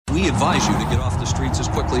advise you to get off the streets as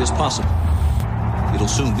quickly as possible. It'll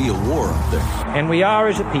soon be a war up there. And we are,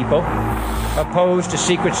 as a people, opposed to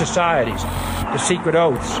secret societies, to secret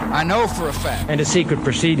oaths. I know for a fact. And to secret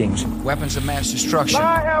proceedings. Weapons of mass destruction.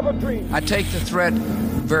 I have a dream. I take the threat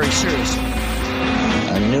very seriously.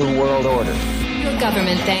 A new world order. Your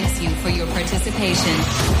government thanks you for your participation.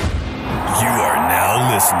 You are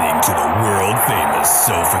now listening to the world-famous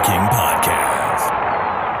Sofa King podcast.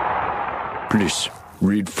 Please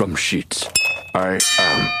read from sheets. I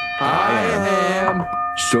am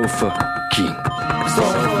Sofa King.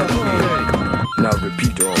 Sofa King. Now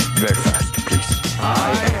repeat all very fast, please.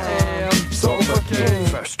 I am Sofa King.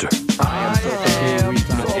 Faster. I am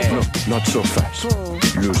Sofa King. No, not so fast.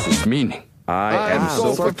 Loses meaning. I am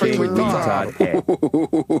Sofa King with retard head.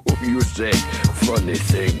 You say funny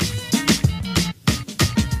things.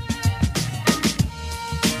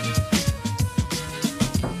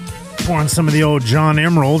 Pouring some of the old John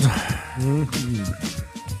Emerald.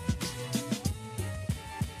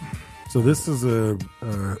 So this is a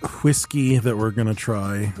whiskey that we're gonna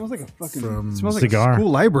try. It smells like a fucking from smells like cigar. a school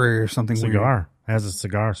library or something. Cigar. Has a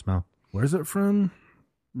cigar smell. Where's it from?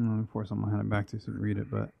 Let me pour some. I'll hand it back to you so you can read it,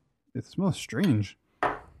 but it smells strange.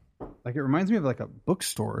 Like it reminds me of like a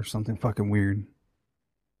bookstore or something fucking weird.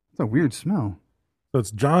 It's a weird smell. So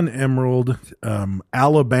it's John Emerald,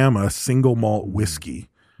 Alabama single malt whiskey.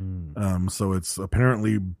 So it's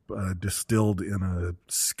apparently distilled in a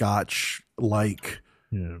Scotch-like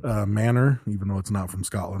manner, even though it's not from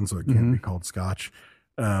Scotland, so it can't be called Scotch.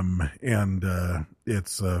 And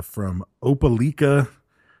it's from Opelika,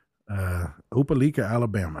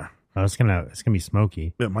 Alabama. Oh, it's gonna be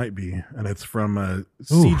smoky. It might be, and it's from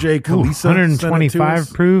CJ Kalisa.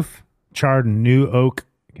 125 proof, charred new oak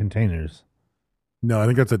containers. No, I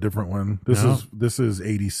think that's a different one. This is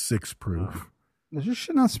 86 proof. Does your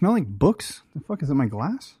shit not smell like books? The fuck is in my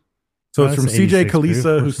glass? So it's from CJ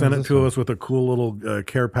Kalisa, who Which sent one's it to us with a cool little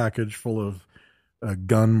care package full of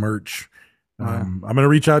gun merch. I'm going to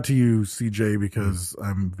reach out to you, CJ, because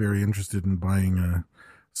I'm very interested in buying a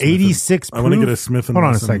 86 I want to proof? get a Smith & Hold on a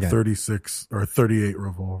Wesson second. 36 or 38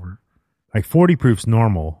 revolver. Like 40 proof's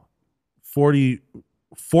normal.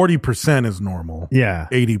 40% is normal. Yeah.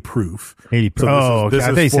 80 proof. 80 proof. So I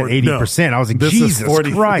thought you said 80%. I was like, Jesus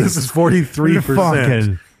Christ. This is 43%.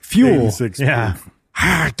 Fucking fuel. 86 Yeah. proof.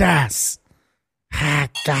 Hard gas,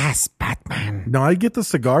 Batman. No, I get the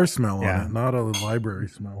cigar smell Yeah. on it, not a library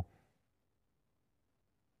smell.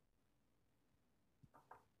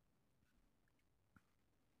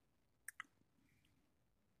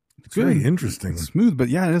 It's very interesting. It's smooth, but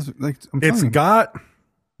yeah, it is. Like It's got.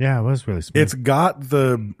 Yeah, it was really smooth. It's got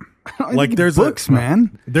the I like. think There's books, a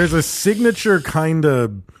man. There's a signature kind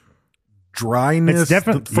of dryness It's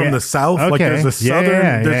definitely- from yeah. the south. Like Okay. there's a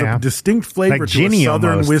southern. There's Yeah. a distinct flavor Like to ginny a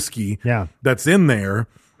southern almost. whiskey. Yeah. That's in there.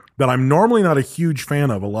 That I'm normally not a huge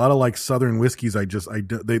fan of. A lot of like southern whiskeys,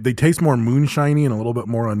 they taste more moonshiny and a little bit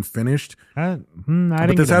more unfinished. I didn't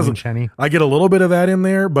get moonshiny. I get a little bit of that in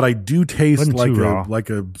there, but I do taste Wasn't like too raw.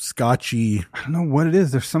 a scotchy. I don't know what it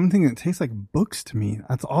is. There's something that tastes like books to me.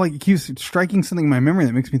 That's all. It keeps striking something in my memory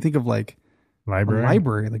that makes me think of like Library? a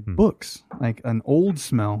library, like books, like an old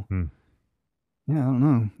smell. Yeah, I don't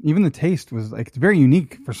know. Even the taste was like it's very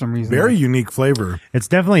unique for some reason. Very Like, unique flavor. It's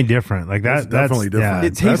definitely different. Like It's definitely different. Yeah,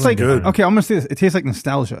 it tastes like good. okay. I'm gonna say this. It tastes like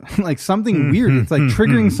nostalgia, like something weird. It's like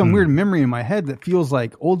triggering some weird memory in my head that feels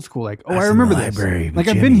like old school. Like I remember this. library, Like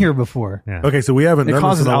I've Jimmy. been here before. Yeah. Okay, so we haven't It done this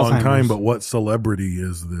causes in a long Alzheimer's. time, but what celebrity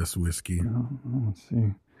is this whiskey? Oh, let's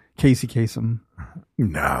see. Casey Kasem.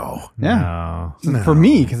 No. Yeah. No. For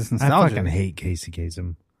me, because it's I nostalgia. fucking hate Casey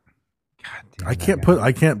Kasem. God damn I that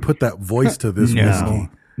can't guy. put that voice to this No. whiskey.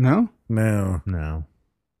 No? No. No.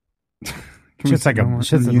 Can we Shit's say like no more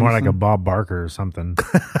shit's in more like a unison? Bob Barker or something.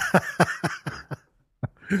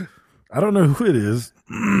 I don't know who it is.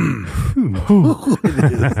 Who it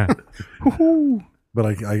is. But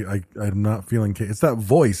I'm not feeling it's that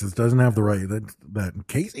voice. It doesn't have the right that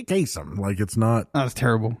Casey Kasem. Like it's not. That was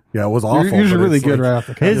terrible. Yeah, it was awful. You're usually but really it's good like- right off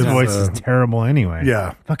the cuff. His voice is terrible anyway.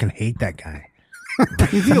 Yeah. Fucking hate that guy.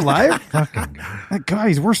 Is he alive? Fucking God. That guy,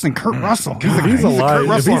 he's worse than Kurt Russell. If he's alive, Kurt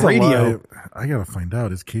Russell on radio. alive, I gotta find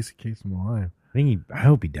out. Is Casey Kasem alive? I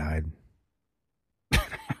hope he died.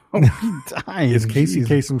 Oh, he died. Is Casey Jeez.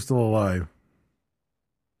 Kasem still alive?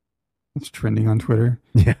 It's trending on Twitter.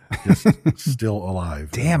 Yeah. Just still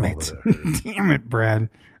alive. Damn it. Damn it, Brad.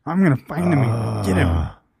 I'm going to find him and get him.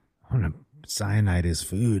 I'm gonna cyanide his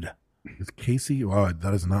food. Is Casey? Wow,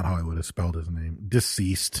 that is not how I would have spelled his name.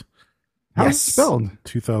 Deceased. How's it spelled?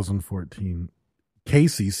 2014.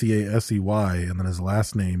 Casey, Casey, and then his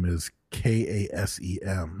last name is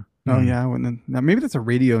Kasem. Oh yeah, now maybe that's a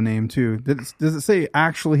radio name too. Does it say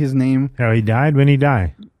actually his name? Oh, he died. When he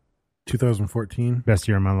died? 2014. Best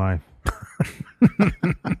year of my life.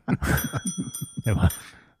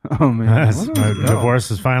 Oh man, divorce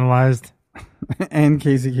is finalized. And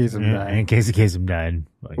Casey Kasem died. And Casey Kasem died.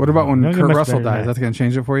 Like, what about when don't get Kurt much Russell better than dies? that. That's gonna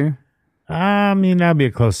change it for you? I mean, that'd be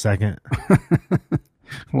a close second.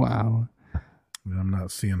 Wow. I'm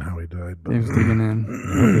not seeing how he died. But He was digging in.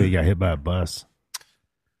 Hopefully he got hit by a bus.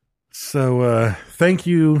 So thank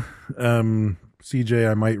you, CJ.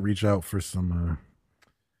 I might reach out for some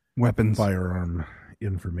weapons, firearm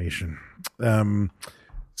information.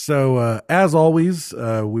 So as always,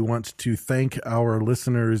 we want to thank our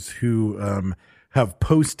listeners who have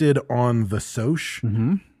posted on the Soch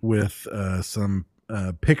with some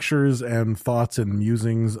pictures and thoughts and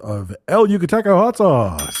musings of El Yucateco hot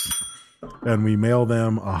sauce. And we mail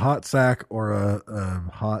them a hot sack or a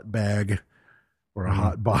hot bag or a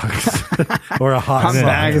hot box or a hot sock.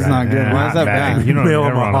 Bag is not good. Why is that bad? You don't mail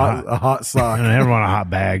them ever a hot sock. You don't ever want a hot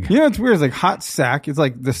bag. You know what's weird is like hot sack, it's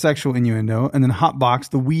like the sexual innuendo, and then hot box,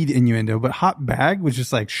 the weed innuendo, but hot bag was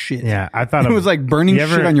just like shit. Yeah, I thought it was like burning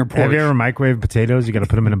shit on your porch. Have you ever microwaved potatoes? You got to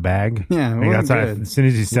put them in a bag. Yeah, Like, that's good. how, as soon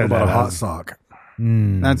as you said What about that, a hot sock?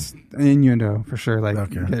 That's an innuendo for sure. Like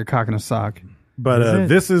get your cock in a sock. But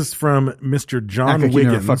this is from Mr. John Act like you never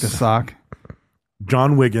Wiggins. fucked a sock.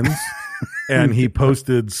 John Wiggins. And he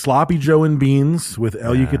posted Sloppy Joe and Beans with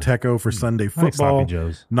El Yucateco for Sunday I like football. Sloppy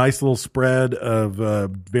Joes. Nice little spread of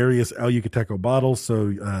various El Yucateco bottles.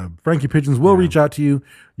 So Frankie Pigeons will reach out to you.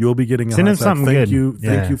 You'll be getting a Send hot him sack. something Thank good. you. Thank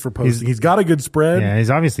Yeah. you for posting. He's got a good spread. Yeah, he's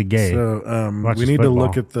obviously gay. So Watch we his need to football.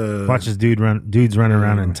 look at the Watch his dudes running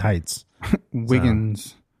around in tights. Wiggins.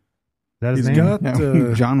 Is that his He's name?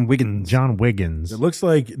 got John Wiggins. John Wiggins. It looks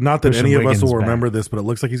like, not that Pushing any of us Wiggins will back. remember this, but it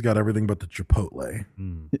looks like he's got everything but the Chipotle.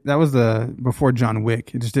 That was the before John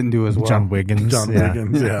Wick. It just didn't do as well. John Wiggins. John yeah.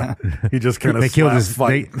 Wiggins, yeah. He just kind of They killed his.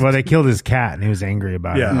 fight. They killed his cat, and he was angry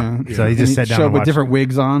about Yeah. it. So he just sat down showed and with watched. different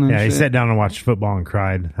wigs on. And Yeah, he shit. sat down and watched football and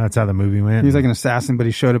cried. That's how the movie went. He was like an assassin, but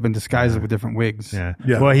he showed up in disguises with different wigs. yeah.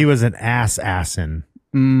 Yeah. Well, he was an assassin.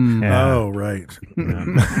 Yeah. Oh, right.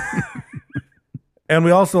 And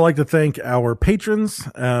we also like to thank our patrons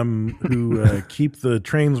who keep the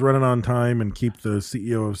trains running on time and keep the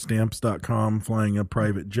CEO of Stamps.com flying a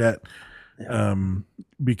private jet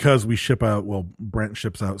because we ship out, well, Brent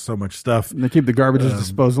ships out so much stuff. And they keep the garbage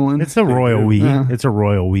disposal in. It's a royal we. Yeah. It's a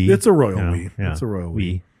royal we. It's a royal You know, we. yeah. It's a royal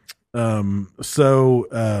we.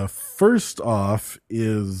 So first off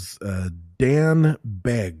is Dan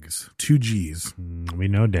Beggs, 2 G's. We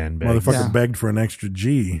know Dan Beggs. Motherfucker Yeah. begged for an extra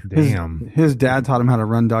G. Damn. His dad taught him how to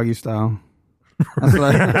run doggy style. That's what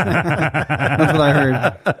I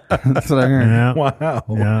heard. That's what I heard. Yeah. Wow.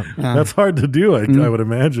 Yeah. That's hard to do, I would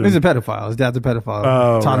imagine. He's a pedophile. His dad's a pedophile.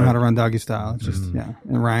 Oh, Taught him right. how to run doggy style. It's just, yeah. It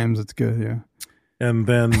rhymes. It's good. Yeah. And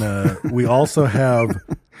then we also have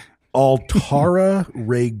Altara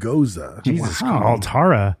Raygoza. Jesus, Wow.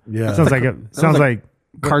 Altara. Yeah. That sounds like it. Sounds like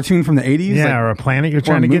Cartoon from the 80s? yeah, Like, or a planet you're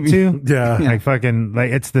trying to a get to. movie. Yeah. Like fucking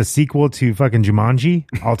like it's the sequel to fucking Jumanji,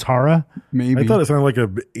 Altara. maybe. I thought it sounded like a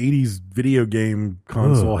 80s video game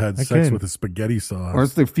console Ooh, had I sex could. with a spaghetti sauce. Or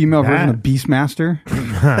it's the female version That- of Beastmaster.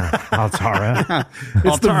 Altara.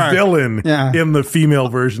 It's the Altara. villain Yeah. in the female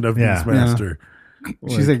version of Yeah. Beastmaster.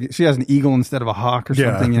 She's like, she has an eagle instead of a hawk or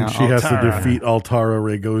Yeah, something. Yeah. she has to Altara. defeat Altara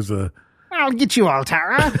Raygoza. I'll get you,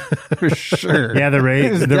 Altara. For sure. Yeah, the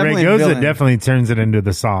It's definitely a Raygoza villain. definitely turns it into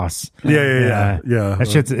the sauce. Yeah. That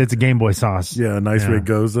shit's it's a Game Boy sauce. Yeah, nice Yeah.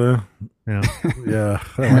 Raygoza. Yeah. Yeah.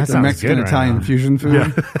 That It's a sounds Mexican good right Italian now. fusion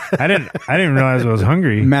food. I didn't realize I was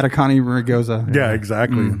hungry. Matacani Ragoza. Yeah,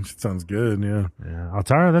 exactly. It sounds good. Yeah. Yeah.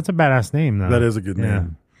 Altara, that's a badass name though. That is a good Yeah.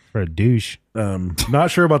 name. For a douche.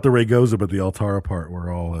 Not sure about the Raygoza, but the Altara part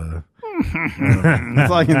we're all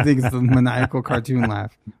That's all I can think is the maniacal cartoon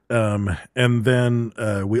laugh. and then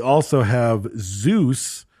we also have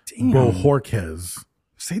Zeus Bohorquez.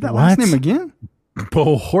 Say that What? last name again?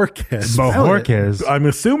 Bohorquez. Bohorquez. I'm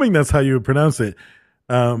assuming that's how you would pronounce it.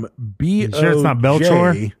 B You sure it's not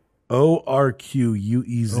Belchor?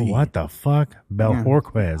 Orquez. Oh, what the fuck?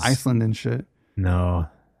 Bohorquez. Iceland and shit. No.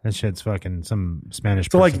 That shit's fucking some Spanish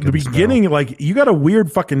So like person the couldn't spell. beginning, like you got a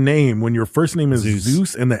weird fucking name when your first name is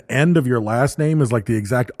Zeus and the end of your last name is like the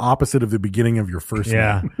exact opposite of the beginning of your first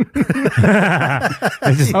Yeah. name.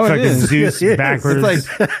 It's just Oh, it fucking is. Zeus It is. backwards.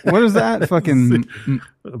 It's like, what is that? Fucking,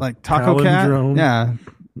 like Taco Cat? Palindrome. Yeah.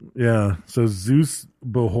 Yeah. So Zeus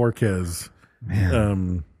Bohorquez.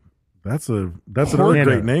 That's another Hork.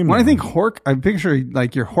 great name. When I though. think hork, I picture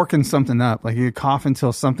like you're horking something up. Like you cough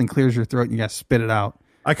until something clears your throat and you got to spit it out.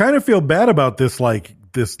 I kind of feel bad about this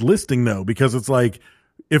listing though, because it's like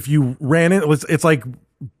if you ran it, it's like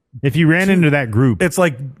if you ran into that group, it's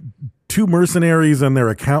like two mercenaries and their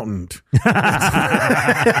accountant.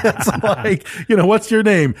 It's like, what's your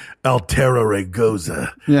name? Altera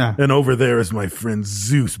Regoza. Yeah. And over there is my friend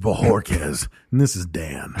Zeus Bajorquez. And this is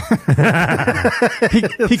Dan.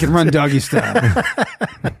 he can run doggy style.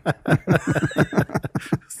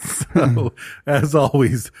 So, as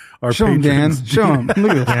always, our Show him, Dan. patrons. Show him. Look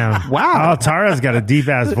at this. yeah. Wow. Tara's got a deep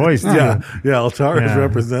ass voice too. Yeah. Altara's Yeah.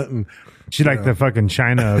 representing. She like the fucking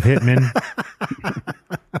China of Hitman.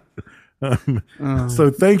 So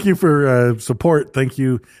thank you for support. Thank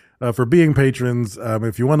you for being patrons.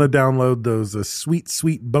 If you want to download those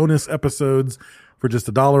sweet bonus episodes for just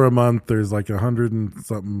 $1 a month, there's like 100 and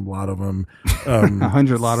something lot of them.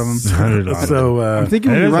 100 lot of them. So I'm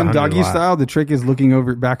thinking when it you is run 100 doggy lot. style, the trick is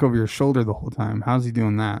looking back over your shoulder the whole time. How's he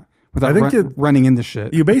doing that without I think running into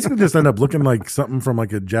shit? you basically just end up looking like something from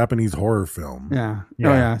like a Japanese horror film. Yeah. Yeah.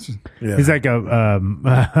 Oh yeah. It's just- Yeah. He's like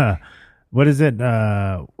a what is it?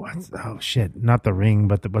 What's shit? Not The Ring,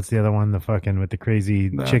 but what's the other one? The fucking with the crazy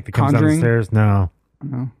The chick that comes down the Conjuring? stairs. No.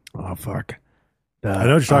 No. Oh fuck. I know what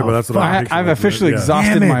you're talking about. That's what I'm picturing. I've officially Yeah.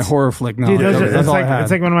 exhausted Damn it. my horror flick knowledge. Dude, That's it's all I like had.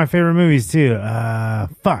 it's like one of my favorite movies too.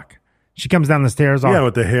 Fuck. She comes down the stairs. All, Yeah,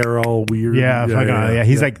 with the hair all weird. yeah, fucking,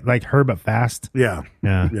 He's like her but fast. Yeah.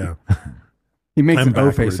 Yeah. He makes I'm an O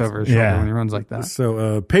backwards. face over his shoulder Yeah. when he runs like that.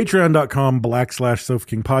 So patreon.com/Sofa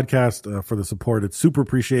King Podcast for the support. It's super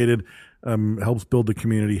appreciated. Helps build the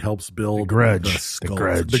community, helps build The Grudge. the The Skulls.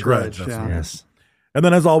 Grudge. The Grudge. Yeah. That's right. Yes. And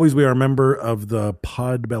then, as always, we are a member of the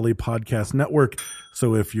Podbelly Podcast Network.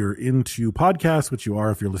 So if you're into podcasts, which you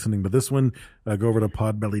are if you're listening to this one, go over to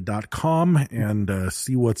podbelly.com and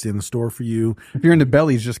see what's in store for you. If you're into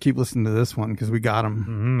bellies, just keep listening to this one because we got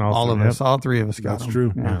them. also, All of yep. us, all three of us got That's them.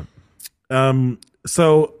 true. Yeah.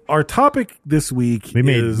 So our topic this week We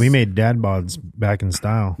is... made dad bods back in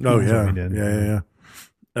style. Oh, That's yeah. what we did. Yeah.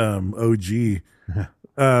 OG.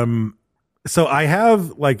 So I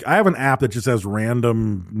have an app that just has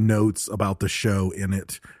random notes about the show in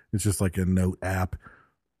it. It's just like a note app.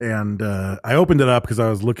 And I opened it up because I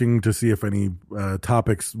was looking to see if any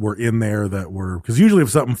topics were in there that were, because usually if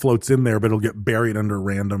something floats in there, but it'll get buried under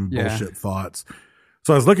random bullshit thoughts.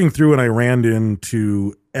 So I was looking through and I ran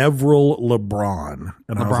into Everil LeBron.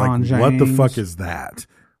 And I was LeBron like, what the James. fuck is that?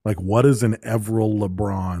 Like, what is an Everil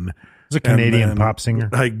LeBron? He's a Canadian And then pop singer.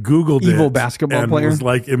 I Googled Evil it basketball and player? was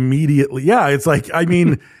like immediately. Yeah, it's like, I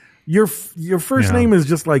mean, your first Yeah. name is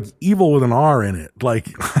just like evil with an R in it. Like,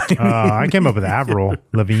 I came up with Avril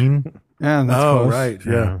Lavigne. Yeah, that's oh, close. right.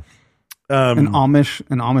 Yeah. An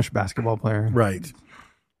Amish basketball player. Right.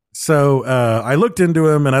 So I looked into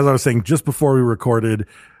him, and as I was saying, just before we recorded,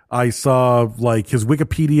 I saw like his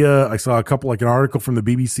Wikipedia. I saw an article from the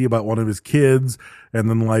BBC about one of his kids. And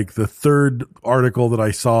then like the third article that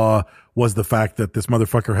I saw was the fact that this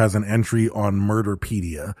motherfucker has an entry on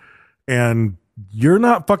Murderpedia. And you're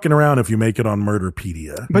not fucking around if you make it on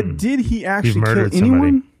Murderpedia. But did he actually kill murdered anyone?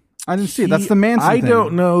 somebody. I didn't see it. That's the Manson I thing.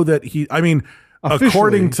 don't know that Officially.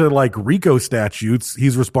 according to like RICO statutes,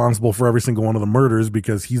 he's responsible for every single one of the murders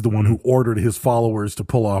because he's the one who ordered his followers to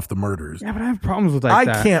pull off the murders. Yeah, but I have problems with like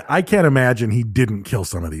that. I can't imagine he didn't kill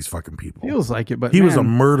some of these fucking people. Feels like it, but He was a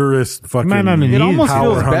man, murderous fucking. Man, I mean, It He's almost feels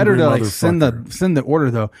power-hungry better to like motherfucker. send the order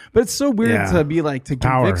though. But it's so weird Yeah. to be like to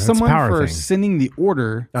Power. convict It's a someone power for thing. sending the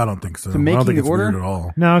order. I don't think so. To I making don't think the it's order? weird at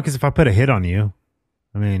all. No, because if I put a hit on you,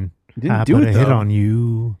 I mean, You didn't I do put it, a hit though. on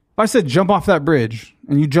you. If I said jump off that bridge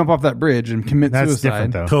and you jump off that bridge and commit That's suicide,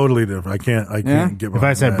 different though. Totally different. I can't get. If I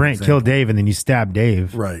behind said that Brent, example. kill Dave, and then you stab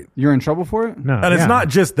Dave, right? you're in trouble for it. No, And it's yeah. not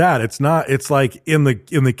just that. It's like in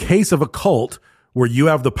the case of a cult where you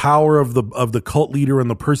have the power of the cult leader and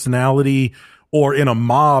the personality, or in a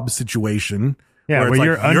mob situation. Yeah, it's where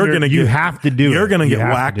you're under- you have to do You're it. gonna You get have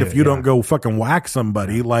to whacked do if it, you yeah. don't go fucking whack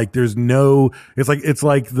somebody. Like there's no. It's like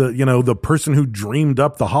the person who dreamed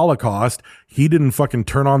up the Holocaust. He didn't fucking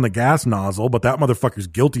turn on the gas nozzle, but that motherfucker's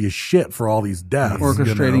guilty as shit for all these deaths.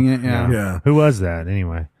 Orchestrating it, yeah. Yeah. Who was that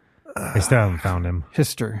anyway? I still haven't found him.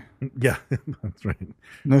 Hister. Yeah, that's right.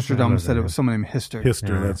 Nostradamus said it was someone named Hister.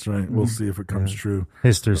 History, that's right. We'll see if it comes true.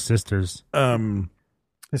 Histers, sisters.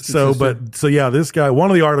 So yeah, this guy, one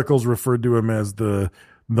of the articles referred to him as the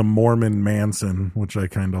Mormon Manson, which I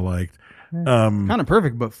kind of liked. Kind of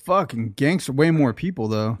perfect, but fucking gangster. Way more people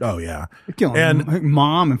though. Oh yeah, They're killing And-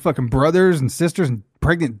 mom and fucking brothers and sisters and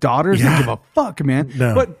pregnant daughters. Yeah. Don't give a fuck, man.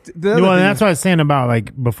 No. But the other Well, and thing that's what I was saying about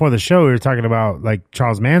like before the show. We were talking about like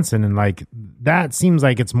Charles Manson, and like that seems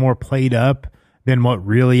like it's more played up than what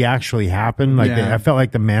really actually happened. Like Yeah. I felt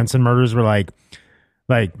like the Manson murders were like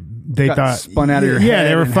like they Got thought spun out of your yeah, head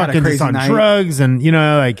they were and had a fucking just crazy on night. drugs, and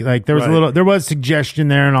like there was there was suggestion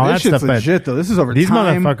there and all This that shit's stuff. But legit though. This is over these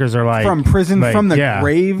time. motherfuckers are like from prison, from the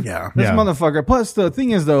grave. Yeah. This Yeah. motherfucker. Plus, the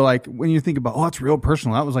thing is though, like when you think about, oh, it's real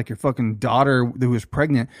personal. That was like your fucking daughter who was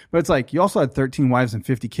pregnant. But it's like you also had 13 wives and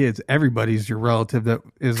 50 kids. Everybody's your relative. That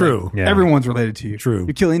is True. Like, Yeah. everyone's related to you. True.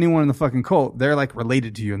 You kill anyone in the fucking cult, they're like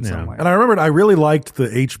related to you in some way. And I remembered I really liked the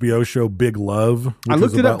HBO show Big Love. which I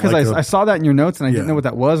looked was it up about, because like, I saw that in your notes and I didn't Yeah. know what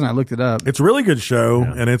that was, and I looked it up. It's a really good show,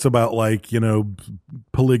 and it's about like, you know,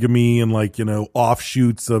 polygamy and like, you know,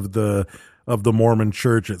 offshoots of the Mormon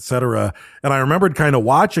church, etc. And I remembered kind of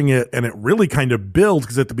watching it, and it really kind of builds,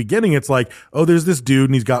 because at the beginning it's like, oh, there's this dude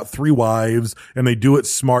and he's got 3 wives, and they do it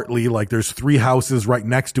smartly. Like there's 3 houses right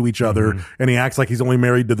next to each other, and he acts like he's only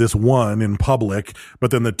married to this one in public.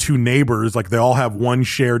 But then the 2 neighbors, like they all have one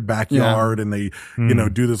shared backyard, and they, you know,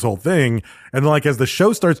 do this whole thing. And like as the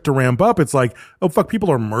show starts to ramp up, it's like, oh fuck,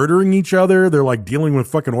 people are murdering each other. They're like dealing with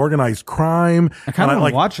fucking organized crime. I kind of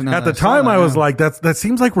like want to watch it now at that the I saw time that, I was yeah. like, that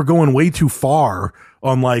seems like we're going way too far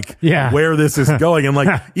on like Yeah. where this is going. And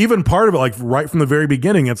like even part of it, like right from the very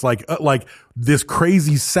beginning, it's like this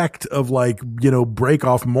crazy sect of like, you know, break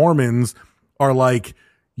off Mormons are like,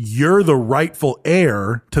 you're the rightful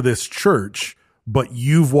heir to this church, but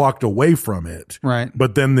you've walked away from it. Right.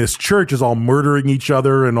 But then this church is all murdering each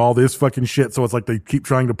other and all this fucking shit. So it's like they keep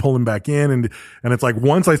trying to pull him back in. And it's like,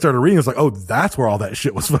 once I started reading, it's like, oh, that's where all that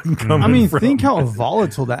shit was fucking coming I mean, from. think how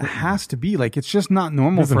volatile that has to be. Like, it's just not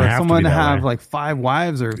normal Doesn't for have to someone be to that have way. like 5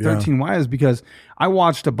 wives or 13 wives, because I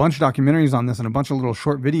watched a bunch of documentaries on this and a bunch of little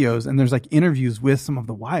short videos, and there's like interviews with some of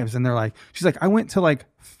the wives, and they're like, she's like, I went to like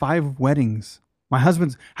 5 weddings. My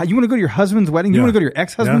husband's, you want to go to your husband's wedding? You Yeah. want to go to your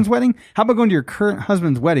ex-husband's Yeah. wedding? How about going to your current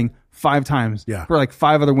husband's wedding 5 times? Yeah. For like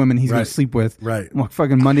 5 other women he's going Right. to sleep with. Right. Well,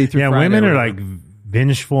 fucking Monday through Yeah, Friday. women or are whatever. like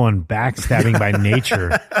vengeful and backstabbing by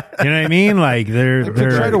nature. You know what I mean? Like they're To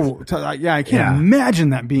try I can't Yeah. imagine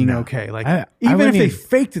that being okay. Like I even if wouldn't they even-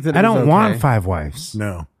 faked it, that I it was don't okay. want 5 wives.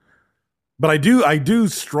 No. But I do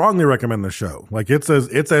strongly recommend the show. Like it's as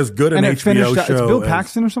good an And it HBO finished. show. It's Bill as-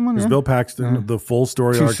 Paxton or someone. It's Yeah? Bill Paxton. Yeah. The full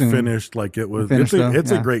story Too arc soon. finished. Like it was. Finished, though?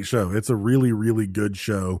 It's Yeah. a great show. It's a really really good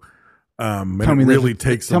show. And Tell me it there's really a-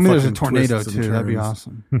 takes. Tell some me there's a fucking tornado twists and too. That'd be turns.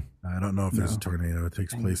 awesome. I don't know if there's a tornado. It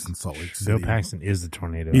takes place in Salt Lake City. Bill Paxton is the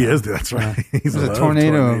tornado. He is. That's right. He's There's a love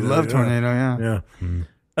tornado. Love tornado. Yeah.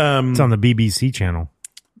 Yeah. It's on the BBC channel.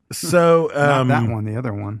 So Not that one. The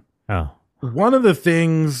other one. Oh. one of the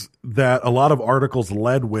things that a lot of articles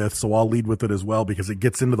led with, so I'll lead with it as well because it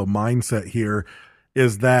gets into the mindset here,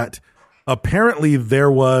 is that apparently there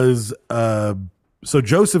was so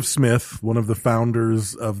Joseph Smith, one of the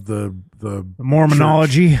founders of the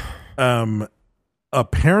Mormonology. church,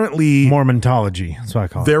 apparently Mormontology. That's what I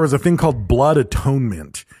call it. there was a thing called blood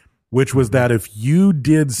atonement, which was that if you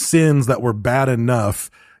did sins that were bad enough,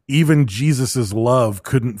 even Jesus's love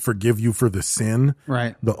couldn't forgive you for the sin.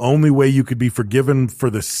 Right. The only way you could be forgiven for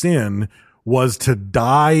the sin was to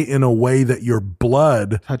die in a way that your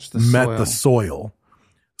blood Touched the met soil. the soil.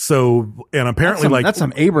 So, and apparently that's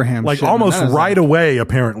some Abraham like shit, man. almost That is right like- away,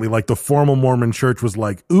 apparently, like the formal Mormon church was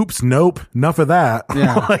like, oops, nope, enough of that.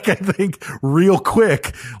 Yeah. Like I think real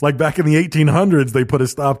quick, like back in the 1800s, they put a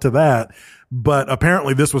stop to that. But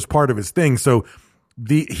apparently this was part of his thing. So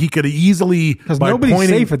he could easily, Because by nobody's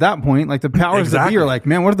pointing- safe at that point. Like the powers that Exactly. be are like,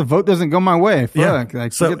 man, what if the vote doesn't go my way? Fuck.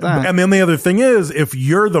 Like, So, forget that. and then the other thing is, if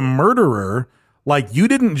you're the murderer, like you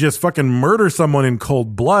didn't just fucking murder someone in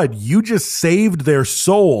cold blood, you just saved their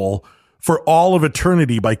soul for all of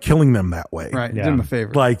eternity by killing them that way. Right. Yeah. Did him a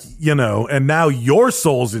favor. Like, you know, and now your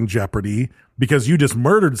soul's in jeopardy because you just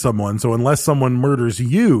murdered someone. So unless someone murders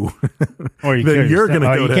you, Or you then kill you're yourself. going to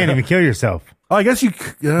Oh, go you to can't hell. even kill yourself. Oh, I guess you.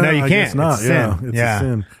 No, you I can't. guess not. It's yeah, sin. it's Yeah. a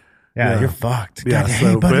sin. Yeah, you're fucked. Yeah. God, So,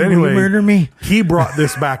 hey, buddy, but will you anyway, murder me? He brought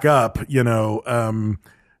this back up, you know,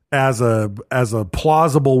 as a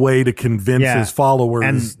plausible way to convince Yeah. his followers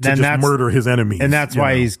And to then just that's- murder his enemies. And that's you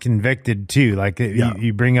why know? he's convicted too. Like Yeah.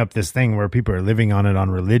 you bring up this thing where people are living on it on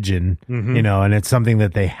religion, you know, and it's something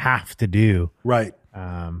that they have to do. right.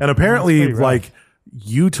 And And apparently, like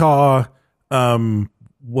Utah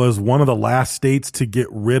was one of the last states to get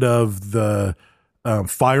rid of the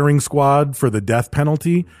firing squad for the death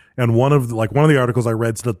penalty. And one of the articles I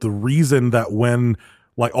read said that the reason that when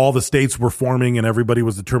like all the states were forming and everybody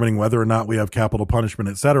was determining whether or not we have capital punishment,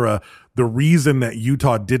 et cetera, the reason that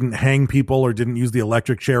Utah didn't hang people or didn't use the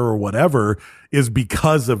electric chair or whatever is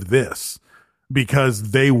because of this.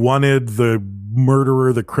 Because they wanted the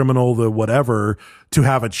murderer, the criminal, the whatever, to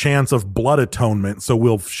have a chance of blood atonement. So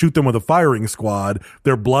we'll shoot them with a firing squad.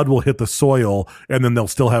 Their blood will hit the soil, and then they'll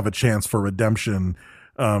still have a chance for redemption.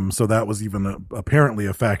 So that was even apparently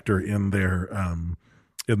a factor in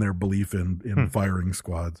their belief in firing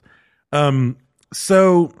squads.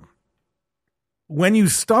 So when you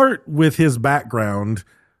start with his background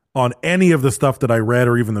on any of the stuff that I read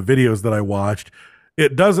or even the videos that I watched,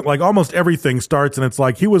 it doesn't, like, almost everything starts and it's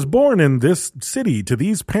like, he was born in this city to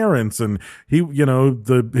these parents, and he, you know,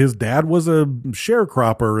 his dad was a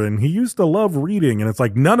sharecropper and he used to love reading, and it's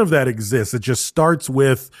like none of that exists. It just starts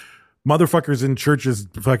with motherfuckers in churches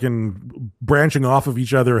fucking branching off of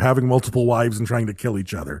each other, having multiple wives and trying to kill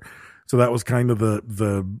each other. So that was kind of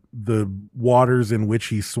the waters in which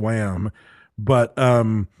he swam. But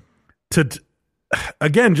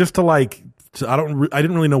again, just to like, I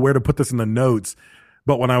didn't really know where to put this in the notes,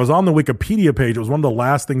 but when I was on the Wikipedia page, it was one of the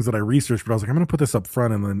last things that I researched, but I was like, I'm going to put this up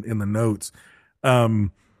front in the notes.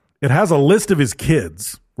 It has a list of his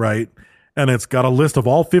kids, right? And it's got a list of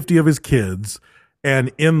all 50 of his kids.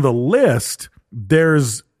 And in the list,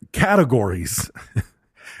 there's categories.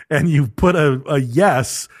 And you put a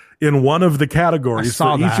yes in one of the categories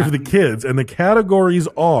for each of the kids. And the categories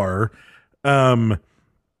are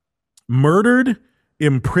murdered,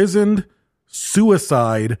 imprisoned,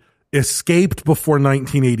 suicide, escaped before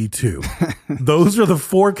 1982. Those are the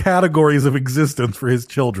 4 categories of existence for his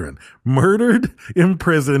children: murdered,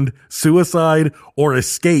 imprisoned, suicide, or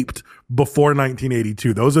escaped before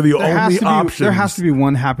 1982. Those are the only options. There has to be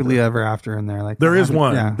one happily ever after in there. Like there is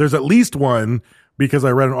one. Yeah. There's at least one, because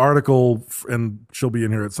I read an article, and she'll be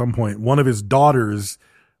in here at some point. One of his daughters,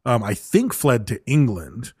 I think, fled to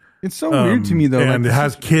England. It's so weird to me, though. And like,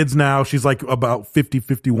 has kids now. She's like about 50,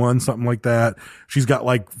 51, something like that. She's got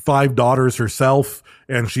like 5 daughters herself.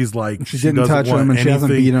 And she's like, she didn't touch them, and she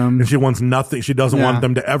hasn't beat them. And she wants nothing. She doesn't want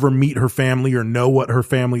them to ever meet her family or know what her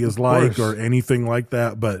family is like or anything like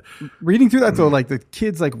that. But reading through that, though, like the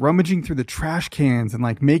kids like rummaging through the trash cans and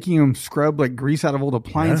like making them scrub like grease out of old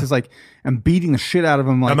appliances, like, and beating the shit out of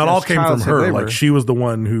them. Like, and that all came from her. Labor. Like, she was the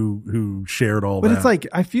one who shared all that. But it's like,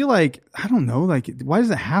 I feel like, I don't know, like, why does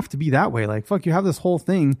it have to be that way? Like, fuck, you have this whole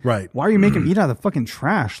thing. Right. Why are you making them eat out of the fucking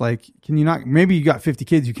trash? Like, can you not, maybe you got 50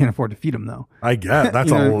 kids, you can't afford to feed them, though. I guess. That's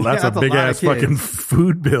that's a big ass fucking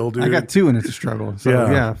food bill, dude. I got 2 and it's a struggle. So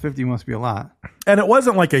yeah, 50 must be a lot. And it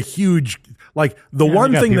wasn't like a huge, like the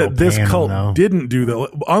one thing that this cult didn't do, though,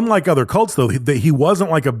 unlike other cults, though, he wasn't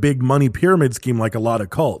like a big money pyramid scheme like a lot of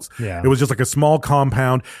cults. Yeah. It was just like a small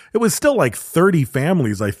compound. It was still like 30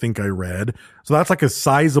 families, I think I read. So that's like a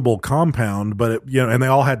sizable compound, but it, you know, and they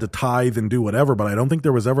all had to tithe and do whatever, but I don't think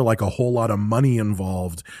there was ever like a whole lot of money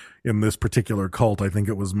involved in this particular cult. I think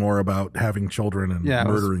it was more about having children and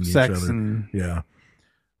murdering each other. Yeah.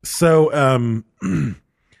 So,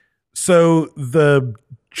 so the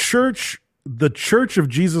Church of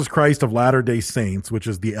Jesus Christ of Latter-day Saints, which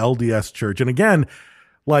is the LDS Church, and again,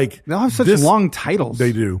 like, they all have such long titles.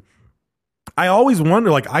 They do. I always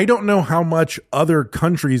wonder, like, I don't know how much other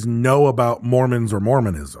countries know about Mormons or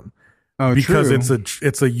Mormonism. Oh, because true.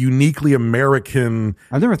 it's a uniquely American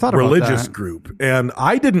I've never thought about religious that. group. And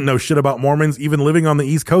I didn't know shit about Mormons even living on the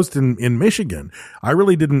East Coast in Michigan. I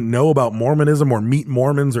really didn't know about Mormonism or meet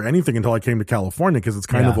Mormons or anything until I came to California, because it's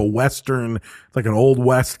kind of a Western, it's like an Old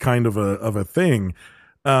West kind of a thing.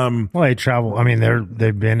 Well, they travel. I mean,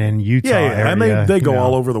 they've been in Utah, area, and they go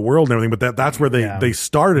all over the world and everything. But that's where they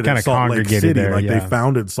started in Salt Lake City. There, they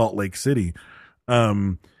founded Salt Lake City.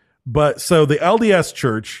 But so the LDS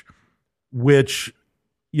Church, which,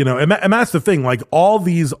 you know, and that's the thing, like all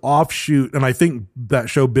these offshoot, and I think that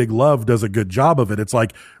show Big Love does a good job of it. It's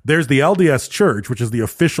like, there's the LDS Church, which is the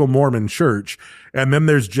official Mormon church. And then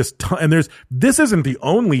there's just, this isn't the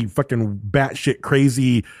only fucking batshit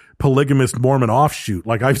crazy polygamist Mormon offshoot.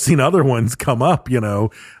 Like, I've seen other ones come up, you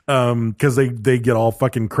know, cause they get all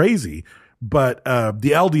fucking crazy. But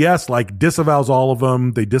the LDS like disavows all of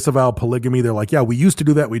them. They disavow polygamy. They're like, yeah, we used to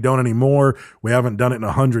do that. We don't anymore. We haven't done it in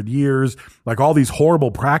 100 years. Like all these horrible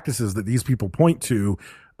practices that these people point to.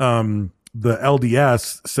 The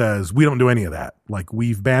LDS says we don't do any of that. Like,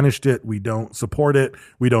 we've banished it. We don't support it.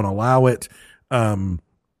 We don't allow it.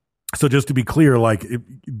 So just to be clear, like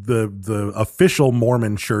the official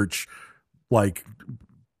Mormon church, like,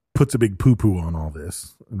 puts a big poo-poo on all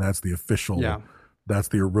this. And that's the official. Yeah. That's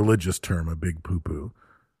the religious term, a big poo-poo.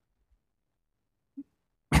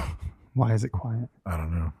 Why is it quiet? I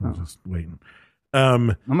don't know. I'm just waiting.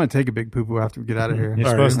 I'm going to take a big poo-poo after we get out of here.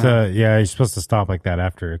 You're supposed to stop like that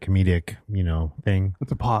after a comedic, you know, thing.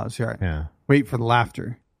 It's a pause, right? Yeah. Wait for the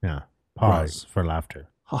laughter. Yeah. Pause for laughter.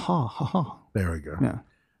 Ha ha ha ha. There we go. Yeah.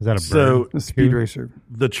 Is that a bird? The speed racer.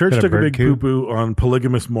 The church took a big poo-poo on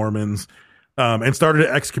polygamous Mormons, and started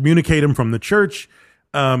to excommunicate them from the church.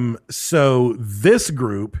 So this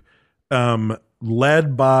group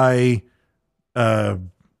led by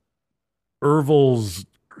Ervil's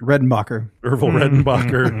Redenbacher. Ervil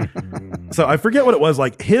Redenbacher. So I forget what it was.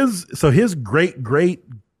 Like his great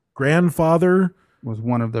grandfather Was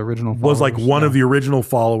one of the original followers. was like one of the original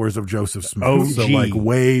followers of Joseph Smith. OG. So like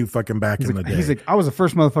way fucking back He's in like, the day. he's like, I was the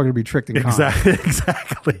first motherfucker to be tricked and conned.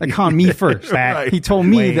 Exactly. They conned me first. Right. He told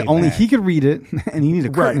me Way that only back. he could read it and he needed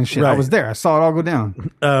a curtain and shit. I right. was there. I saw it all go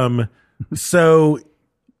down. So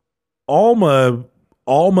Alma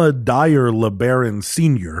Dyer LeBaron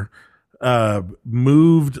Sr.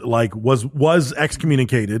 Moved, like was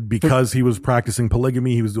excommunicated because he was practicing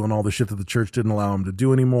polygamy. He was doing all the shit that the church didn't allow him to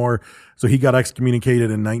do anymore. So he got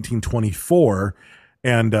excommunicated in 1924,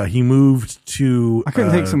 and he moved to. I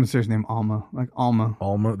couldn't take someone serious named Alma. Like Alma.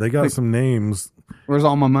 Alma. They got some names. Where's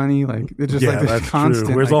all my money? Like it's just Yeah, like this that's constant.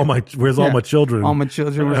 true. Where's like, all my children? All my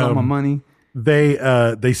children. Where's all my money?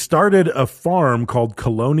 They started a farm called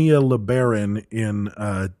Colonia LeBaron in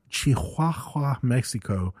Chihuahua,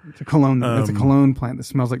 Mexico. It's a cologne. It's a cologne plant that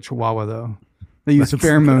smells like Chihuahua though. They use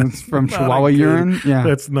pheromones from Chihuahua urine. Yeah,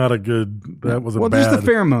 that's not a good. That was a well, bad. just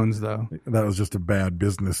the pheromones though. That was just a bad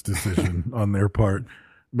business decision on their part.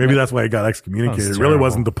 Maybe that's why he got excommunicated. That was It really terrible.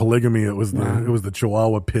 wasn't the polygamy. It was the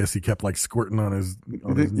Chihuahua piss. He kept like squirting on his. Yeah,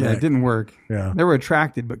 neck. it didn't work. Yeah. They were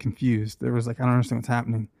attracted but confused. There was like, I don't understand what's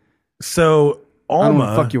happening. So I don't Alma, want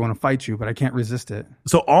to fuck you, want to fight you, but I can't resist it.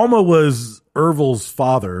 So Alma was Ervil's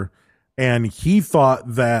father, and he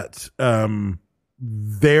thought that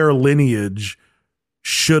their lineage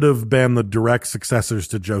should have been the direct successors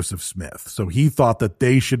to Joseph Smith. So he thought that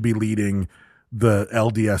they should be leading the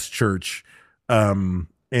LDS church.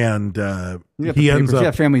 And he ends up.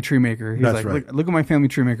 Yeah, family tree maker. He's That's like, right. look at my family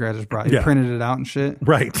tree maker I just brought. He Yeah. printed it out and shit.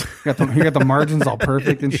 Right. He got the margins all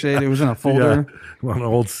perfect and shit. It was in a folder. Yeah. On an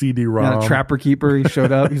old CD-ROM. Yeah, a trapper keeper. He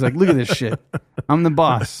showed up. He's like, look at this shit. I'm the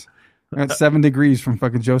boss. I got 7 degrees from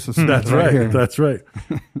fucking Joseph Smith. That's right. Here. That's right.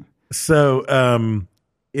 So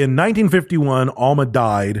in 1951, Alma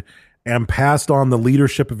died and passed on the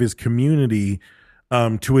leadership of his community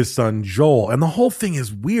to his son Joel. And the whole thing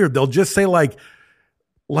is weird. They'll just say like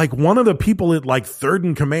one of the people at like third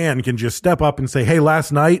in command can just step up and say, hey,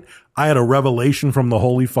 last night I had a revelation from the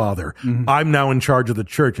Holy Father. I'm now in charge of the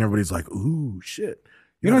church. And everybody's like, ooh, shit.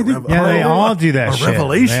 You know, I think- Yeah, they all do that a shit.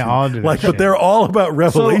 revelation. They all do that like, shit. but they're all about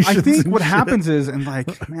revelations. So I think and what shit. happens is, and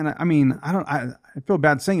like, man, I mean, I feel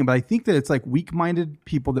bad saying it, but I think that it's like weak-minded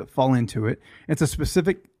people that fall into it. It's a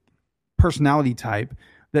specific personality type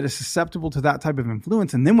that is susceptible to that type of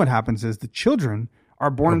influence. And then what happens is the children are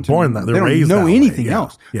born into that. they They're don't raised know that way. anything Yeah.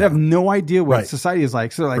 else. Yeah. They have no idea what Right. society is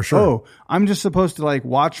like. So they're like, For sure. oh, I'm just supposed to like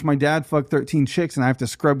watch my dad fuck 13 chicks and I have to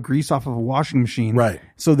scrub grease off of a washing machine. Right.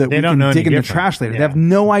 So that They we don't can know dig any in the different. trash later. Yeah. They have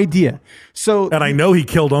no idea. So, And I know he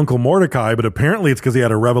killed Uncle Mordecai, but apparently it's because he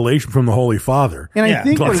had a revelation from the Holy Father. and I Yeah,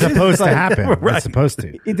 think what it's it is, supposed it's to like- happen. Right. It's supposed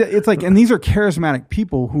to. It's like, and these are charismatic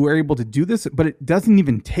people who are able to do this, but it doesn't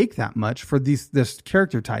even take that much for this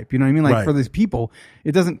character type. You know what I mean? Like Right. for these people,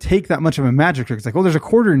 it doesn't take that much of a magic trick. It's like, oh, there's a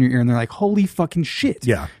quarter in your ear, and they're like, holy fucking shit.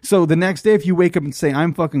 Yeah. So the next day, if you wake up and say,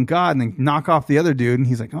 I'm fucking God, and then knock off the other dude, and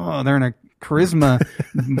he's like, oh, they're in a charisma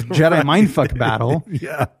Jedi mindfuck battle.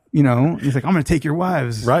 Yeah. You know, he's like, I'm going to take your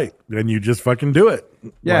wives. Right. And you just fucking do it.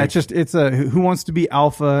 Yeah. Like, It's a who wants to be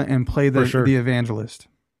alpha and play the, For sure. the evangelist.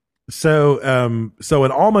 so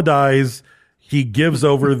when Alma dies, he gives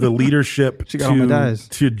over the leadership She got Alma dies.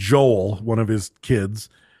 to Joel, one of his kids.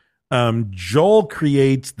 Joel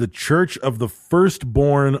creates the Church of the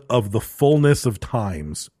Firstborn of the Fullness of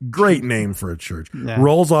Times. Great name for a church. Yeah.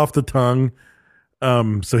 Rolls off the tongue.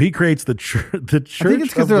 So he creates the church. I think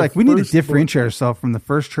it's because they're like, we need to differentiate ourselves from the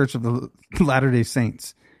first church of the Latter-day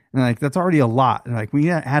Saints. And like, that's already a lot. And like, we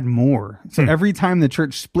gotta add more. So every time the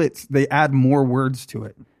church splits, they add more words to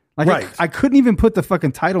it. Like, Right. I couldn't even put the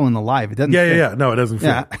fucking title in the live. It doesn't fit. Yeah. No, it doesn't fit.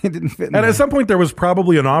 Yeah, it didn't fit. in And there. at some point, there was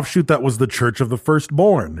probably an offshoot that was the Church of the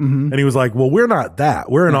Firstborn. And he was like, well, we're not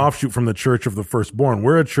that. We're an offshoot from the Church of the Firstborn.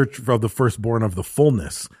 We're a Church of the Firstborn of the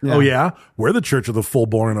Fullness. Yeah. Oh, yeah? We're the Church of the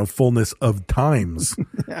Fullborn of Fullness of Times.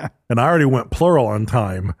 And I already went plural on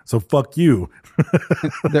time. So fuck you.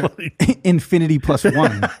 They're infinity plus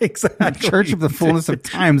one. Exactly. The church of the fullness of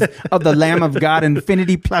times of the Lamb of God,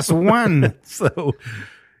 infinity plus one. So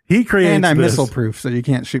he creates And I'm this. missile proof, so you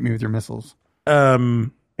can't shoot me with your missiles.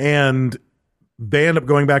 And they end up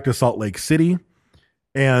going back to Salt Lake City,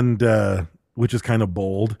 and which is kind of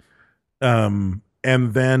bold. And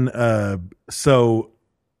then so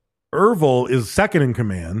Ervil is second in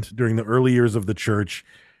command during the early years of the church,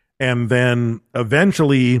 and then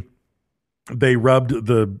eventually they rubbed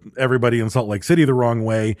everybody in Salt Lake City the wrong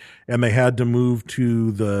way, and they had to move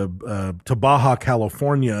to to Baja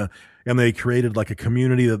California, and they created like a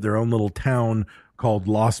community of their own little town called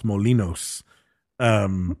Los Molinos.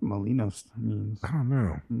 Molinos means, I don't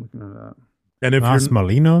know. I'm looking at that. And if Los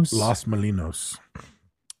Molinos? Los Molinos.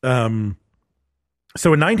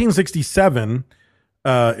 So in 1967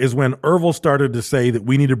 is when Ervil started to say that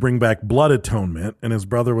we need to bring back blood atonement, and his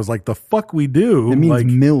brother was like, "The fuck we do?" It means like,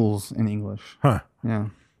 mills in English. huh? Yeah.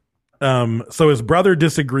 So his brother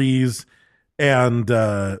disagrees and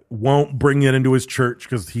won't bring it into his church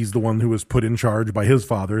because he's the one who was put in charge by his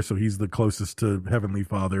father, so he's the closest to Heavenly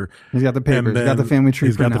Father. He's got the papers. He's got the family tree.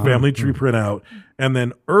 He's got the family tree printout. And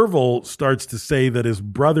then Ervil starts to say that his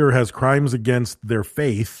brother has crimes against their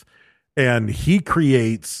faith, and he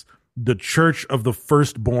creates the Church of the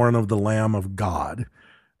Firstborn of the Lamb of God.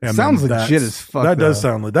 And sounds legit as fuck. That does though.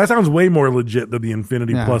 sound that sounds way more legit than the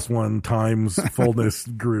Infinity Yeah. Plus One times fullness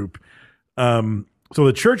group. So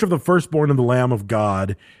the Church of the Firstborn of the Lamb of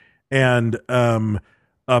God, and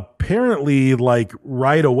apparently, like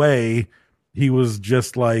right away, he was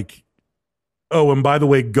just like, "Oh, and by the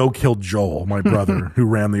way, go kill Joel, my brother, who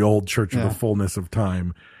ran the old Church of the Fullness of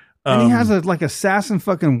Time." And he has a like assassin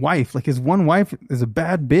fucking wife. Like his one wife is a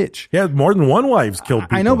bad bitch. He had more than one wife's killed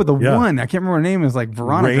people. I know, but the Yeah. one I can't remember her name is like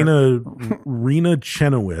Veronica. Rena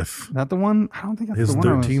Chenoweth. Is that the one? I don't think that's His the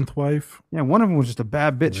one. 13th wife. Yeah, one of them was just a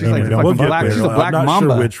bad bitch. She's Rena, like the don't fucking get black. there. She's a I'm black not mamba.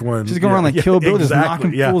 sure which one. She's going around like Kill Bill, just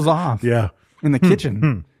knocking Yeah. fools off. Yeah. in the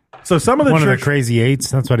kitchen. So some of the one church, of the crazy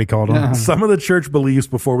eights. That's what he called them. some of the church beliefs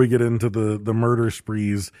before we get into the murder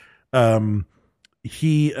sprees. A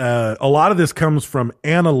lot of this comes from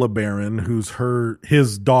Anna LeBaron, who's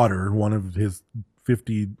his daughter, one of his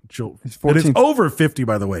 50 children. It is over 50,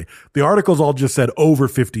 by the way. The articles all just said over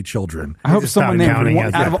 50 children. I hope Just someone stop named counting one,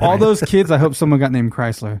 as out of that. all those kids. I hope someone got named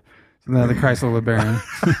Chrysler. The Chrysler LeBaron.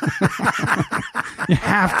 You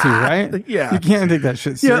have to, right? Yeah. You can't take that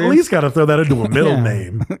shit Yeah, serious. at least got to throw that into a middle Yeah.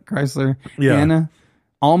 name. Chrysler. Yeah. Anna.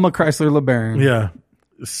 Alma Chrysler LeBaron. Yeah.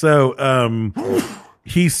 So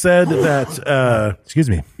he said that Excuse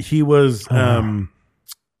me. he was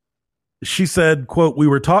she said, quote, "We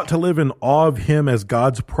were taught to live in awe of him as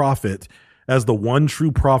God's prophet, as the one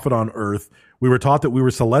true prophet on earth. We were taught that we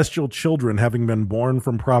were celestial children, having been born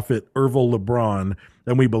from Prophet Ervil LeBron,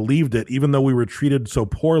 and we believed it. Even though we were treated so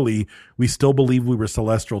poorly, we still believed we were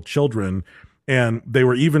celestial children." And they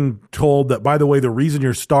were even told that, by the way, the reason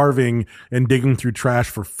you're starving and digging through trash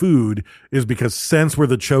for food is because since we're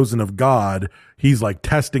the chosen of God, he's like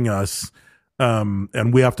testing us.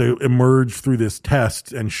 And we have to emerge through this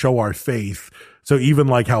test and show our faith. So even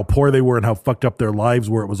like how poor they were and how fucked up their lives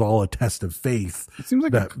were, it was all a test of faith. It seems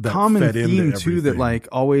like that a common fed into theme too, that everything. like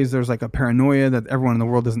always there's like a paranoia that everyone in the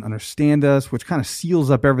world doesn't understand us, which kind of seals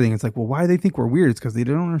up everything. It's like, well, why do they think we're weird? It's because they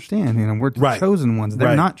don't understand. You know, we're the Right. chosen ones. They're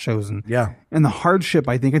Right. not chosen. Yeah. And the hardship,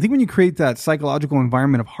 I think when you create that psychological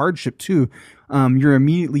environment of hardship too, you're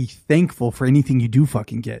immediately thankful for anything you do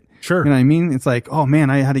fucking get. Sure. You know what I mean? It's like, oh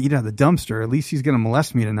man, I had to eat out of the dumpster. At least he's going to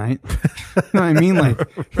molest me tonight. You know what I mean?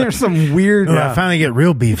 Like there's some weird, Oh, I finally get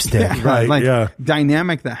real beef steak. yeah, Right, like yeah.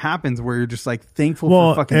 dynamic that happens where you're just like thankful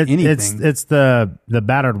Well, for fucking anything. it's the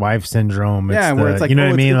battered wife syndrome. Yeah, where it's like, you know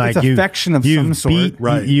oh, what I mean, it's like affection of some sort.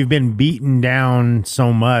 Right. You've been beaten down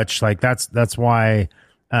so much, like that's why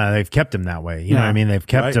they've kept him that way. You know Yeah. what I mean? They've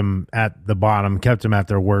kept Right. him at the bottom, kept him at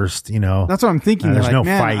their worst. You know, That's what I'm thinking. They're there's like, no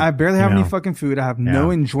man, fight, I barely you have any know? fucking food. I have no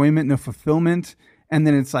Yeah. enjoyment, no fulfillment. And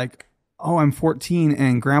then it's like, oh, I'm 14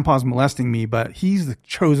 and grandpa's molesting me, but he's the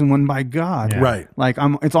chosen one by God. Yeah. Right. Like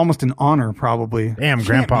it's almost an honor probably. damn, Can't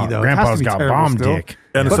grandpa, be, though. It has to grandpa's be got terrible bomb still. dick.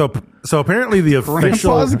 And so apparently the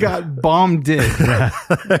official, Grandpa's got bomb dick.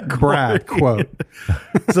 Brad quote.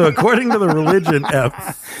 so according to the religion, at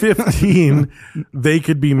 15, they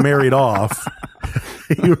could be married off.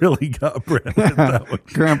 He really got Brad with that one.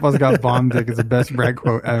 Grandpa's got bomb dick is the best Brad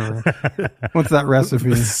quote ever. What's that recipe?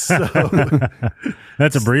 That's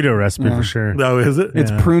a burrito recipe Yeah. for sure. No, is it?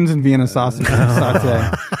 It's prunes and Vienna sausage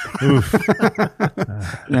saute.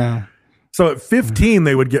 Yeah. So at 15,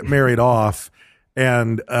 they would get married off,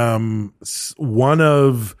 and one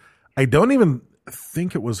of, I don't even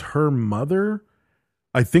think it was her mother.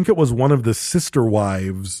 I think it was one of the sister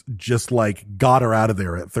wives just like got her out of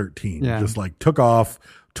there at 13. Yeah. Just like took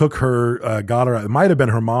her, got her out. It might have been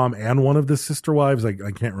her mom and one of the sister wives. I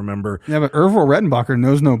can't remember. Yeah, but Ervil Redenbacher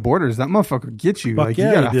knows no borders. That motherfucker gets you. Fuck Like yeah, you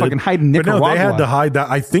he gotta did. fucking hide in But Nicaragua. no, they had to hide that.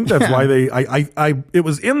 I think that's Yeah. why it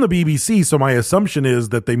was in the BBC. So my assumption is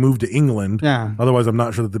that they moved to England. Yeah. Otherwise, I'm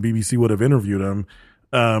not sure that the BBC would have interviewed him.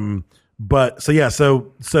 But so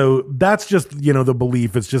that's just, the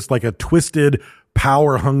belief. It's just like a twisted,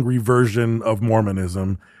 power hungry version of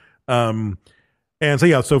Mormonism. So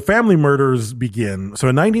family murders begin. So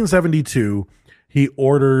in 1972, he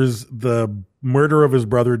orders the murder of his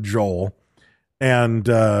brother Joel, and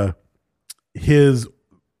it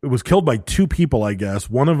was killed by two people, I guess.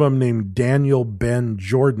 One of them, named Daniel Ben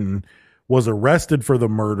Jordan, was arrested for the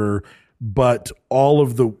murder, but all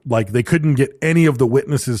of they couldn't get any of the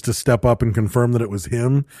witnesses to step up and confirm that it was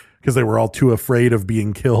him because they were all too afraid of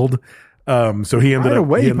being killed. So he ended up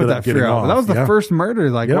getting off. That was the first murder.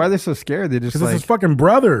 Why are they so scared? They just because it's his fucking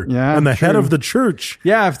brother and the head of the church.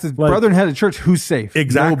 Yeah, if the brother and head of the church, who's safe?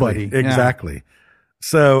 Exactly. Nobody. Exactly. Yeah.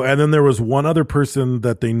 So, and then there was one other person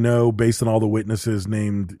that they know based on all the witnesses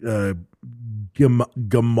named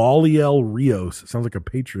Gamaliel Rios. It sounds like a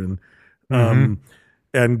patron.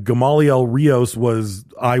 And Gamaliel Rios was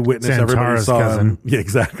eyewitness. Santara's Everybody saw cousin. him. Yeah,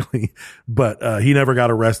 exactly. But he never got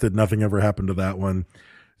arrested. Nothing ever happened to that one.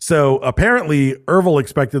 So apparently Ervil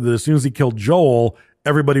expected that as soon as he killed Joel,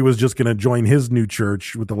 everybody was just going to join his new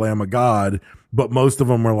church with the Lamb of God. But most of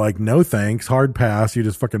them were like, no thanks, hard pass. You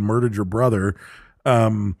just fucking murdered your brother.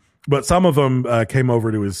 But some of them came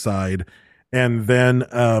over to his side. And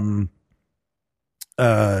then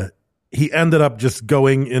he ended up just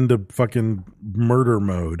going into fucking murder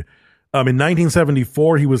mode. In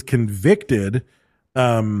 1974, he was convicted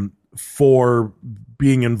for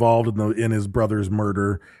being involved in his brother's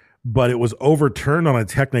murder, but it was overturned on a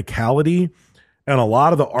technicality. And a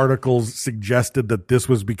lot of the articles suggested that this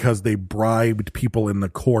was because they bribed people in the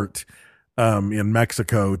court in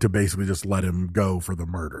Mexico to basically just let him go for the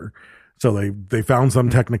murder. So they found some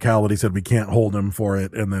technicality, said we can't hold him for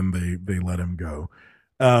it, and then they let him go.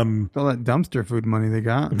 All that dumpster food money they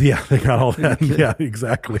got. Yeah, they got all that. Yeah,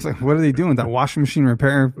 exactly. It's like, what are they doing with that washing machine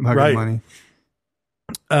repair money?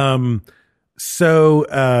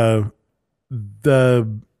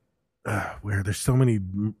 Where there's so many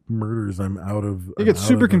murders, I'm out of. It gets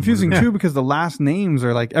super confusing too because the last names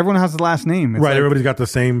are like everyone has the last name. It's right, everybody's got the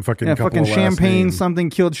same fucking. Yeah, couple fucking of Champagne last something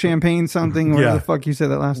killed Champagne something. Whatever the fuck you said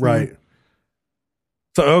that last name. Right.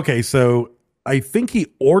 So I think he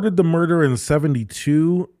ordered the murder in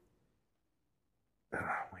 1972.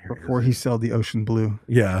 Before he sold the Ocean Blue.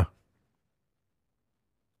 Yeah.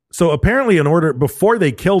 So apparently before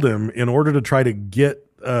they killed him, in order to try to get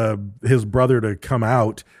his brother to come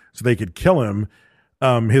out so they could kill him,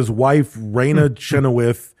 his wife, Raina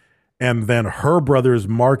Chenoweth, and then her brothers,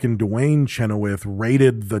 Mark and Dwayne Chenoweth,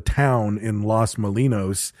 raided the town in Los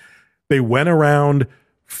Molinos. They went around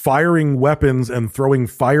firing weapons and throwing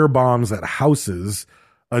fire bombs at houses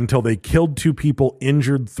until they killed 2 people,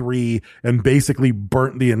 injured 3, and basically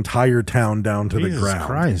burnt the entire town down to the ground.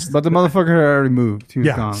 Christ. But the motherfucker had already moved. He was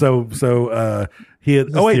gone. So he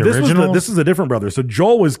had. This is a different brother. So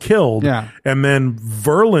Joel was killed. Yeah. And then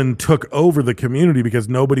Verlin took over the community because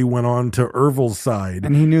nobody went on to Ervil's side.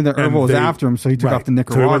 And he knew that Ervil was after him, so he took off to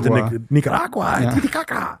Nicaragua. So he went to Nicaragua.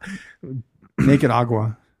 Yeah. Naked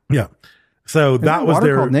Agua. Yeah. So Isn't that was water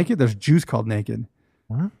their. called Naked? There's juice called Naked.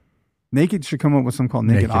 What? Naked should come up with something called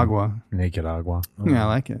Naked Agua. Naked Agua. Yeah, I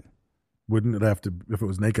like it. Wouldn't it have to, if it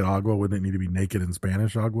was Naked Agua, wouldn't it need to be Naked in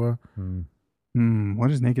Spanish Agua?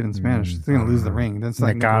 What is Naked in Spanish? It's going to lose the ring. That's not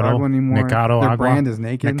Necado, Nicaragua anymore. Necado Their Agua. brand is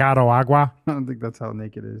Naked. Necado Agua. I don't think that's how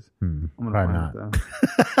Naked is. I'm going to Probably find not. it though.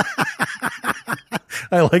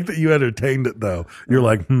 I like that you entertained it though. You're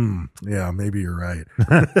like, yeah, maybe you're right.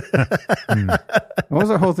 What was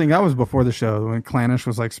that whole thing? That was before the show when Clannish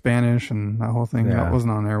was like Spanish and that whole thing. Yeah. That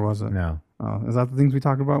wasn't on air, was it? No. Oh, is that the things we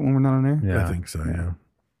talk about when we're not on air? Yeah. I think so, yeah.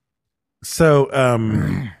 So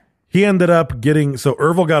he ended up getting, so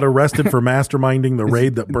Ervil got arrested for masterminding the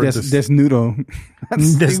raid that burnt his... Desnudo.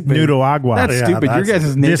 That's Desnudo Agua. That's stupid. Your guys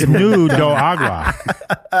is naked. Desnudo Agua.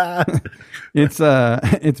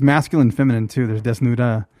 It's masculine and feminine too. There's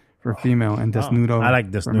desnuda for female and desnudo. I like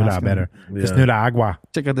for Desnuda masculine. better. Yeah. Desnuda Agua.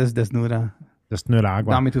 Check out this desnuda. Desnuda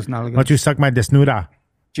Agua. Dame tus nalgas. Why don't you suck my Desnuda?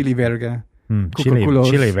 Chili verga. Chile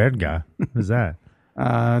Cucuculos. verga. What is that?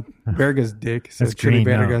 Verga's dick. Says That's chili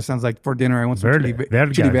green, verga. no. Sounds like for dinner I want some Verga.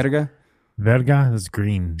 chili verga. Verga is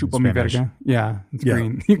green. in Chupa mi Spanish. verga. Yeah, it's Yeah.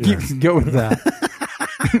 green. You keep go with that.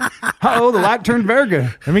 Oh, the light turned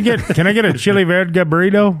verga. Can I get a chili verga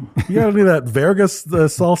burrito? You gotta do that Vergas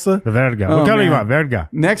salsa? The verga. Oh, We're talking man. about verga.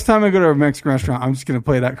 Next time I go to a Mexican restaurant, I'm just gonna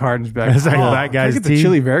play that card and just be like, It's like oh, that guy's can I get tea. the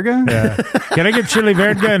chili verga? Yeah. Can I get chili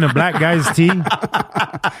verga and a black guy's tea?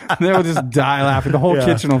 They will just die laughing. The whole Yeah.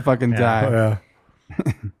 kitchen will fucking die. Yeah.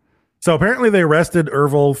 So apparently they arrested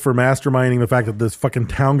Ervil for masterminding the fact that this fucking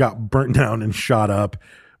town got burnt down and shot up.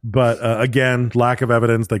 But again, lack of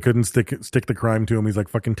evidence. They couldn't stick the crime to him. He's like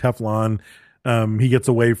fucking Teflon. He gets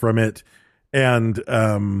away from it. And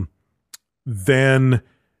then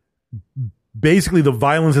basically the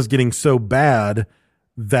violence is getting so bad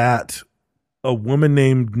that a woman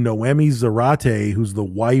named Noemi Zarate, who's the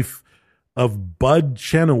wife of Bud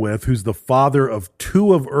Chenoweth, who's the father of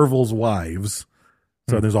two of Ervil's wives.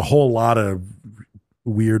 So there's a whole lot of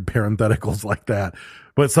weird parentheticals like that.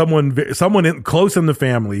 But someone close in the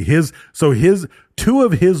family, his two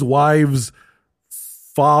of his wives'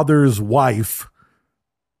 father's wife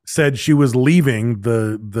said she was leaving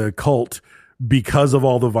the cult because of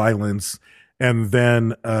all the violence. And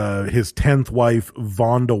then his 10th wife,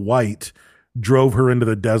 Vonda White, drove her into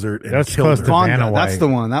the desert and killed her. Vonda, that's the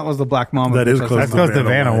one. That was the Black Mamba. That is close to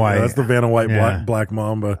Vanna White. That's the Vanna White Black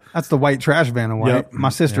Mamba. That's the white trash Vanna White. Yep. My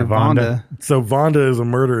sister Vonda. So Vonda is a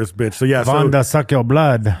murderous bitch. So yeah, Vonda, suck your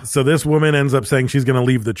blood. So this woman ends up saying she's going to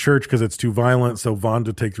leave the church because it's too violent. So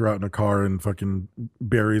Vonda takes her out in a car and fucking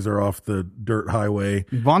buries her off the dirt highway.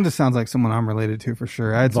 Vonda sounds like someone I'm related to for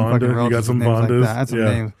sure. I had some Vonda, fucking you got relatives some with names Vondas? like that. I had some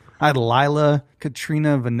names. I had Lila,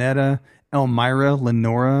 Katrina, Vanetta, Elmira,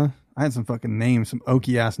 Lenora. I had some fucking names, some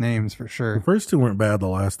oaky ass names for sure. The first two weren't bad. The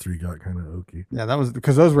last three got kind of oaky. Yeah, that was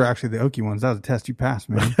because those were actually the oaky ones. That was a test you passed,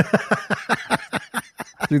 man.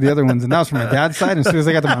 Through the other ones, and that was from my dad's side. And as soon as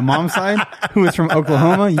I got to my mom's side, who was from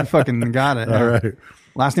Oklahoma, you fucking got it. All right.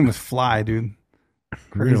 Last name was Fly, dude.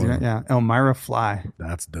 Crazy, Really? right? Yeah, Elmira Fly.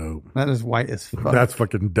 That's dope. That is white as fuck. That's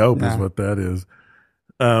fucking dope Yeah. is what that is.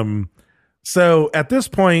 So at this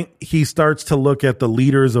point, he starts to look at the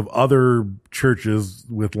leaders of other churches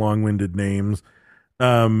with long-winded names.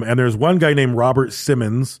 And there's one guy named Robert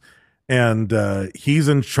Simmons, and he's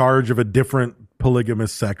in charge of a different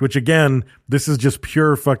polygamous sect, which again, this is just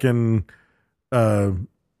pure fucking the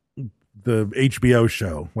HBO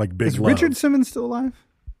show, like Big Is Love. Richard Simmons still alive?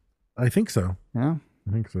 I think so. Yeah.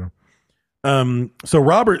 I think so. So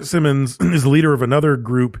Robert Simmons is the leader of another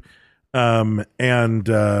group, and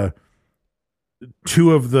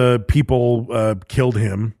two of the people killed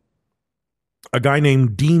him. A guy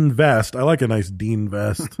named Dean Vest. I like a nice Dean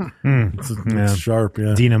Vest. It's sharp,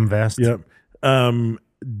 yeah. Denim vest. Yep.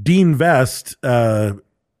 Dean Vest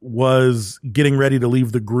was getting ready to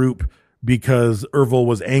leave the group because Ervil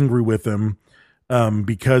was angry with him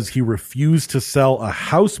because he refused to sell a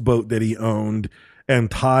houseboat that he owned and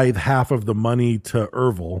tithe half of the money to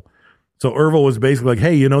Ervil. So Ervil was basically like,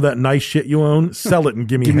 hey, you know that nice shit you own? Sell it and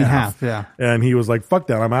give me half. Yeah. And he was like, fuck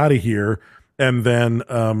that, I'm out of here. And then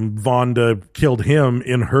Vonda killed him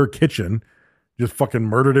in her kitchen. Just fucking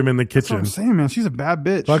murdered him in the kitchen. That's what I'm saying, man. She's a bad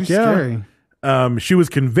bitch. Fuck She's yeah. scary. She was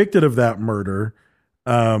convicted of that murder.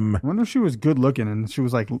 I wonder if she was good looking and she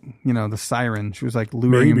was like, you know, the siren. She was like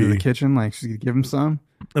luring him to the kitchen, like she could give him some.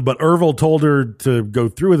 But Ervil told her to go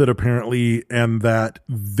through with it apparently, and that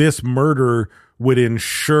this murder would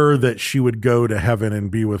ensure that she would go to heaven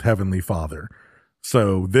and be with Heavenly Father.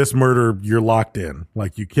 So this murder, you're locked in.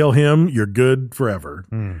 Like you kill him, you're good forever.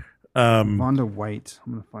 Vonda White.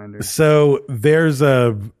 I'm gonna find her. So there's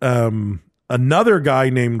another guy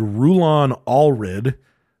named Rulon Allred,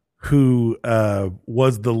 who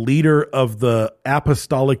was the leader of the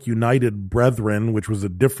Apostolic United Brethren, which was a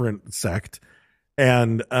different sect.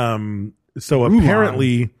 And so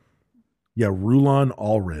apparently, Rulon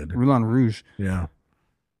Allred. Rulon Rouge. Yeah.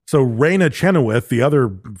 So Raina Chenoweth, the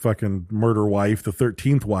other fucking murder wife, the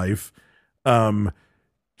 13th wife,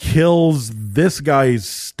 kills this guy's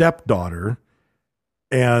stepdaughter.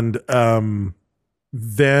 And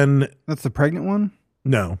then... That's the pregnant one?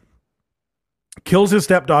 No. Kills his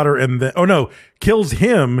stepdaughter and then... Oh, no. Kills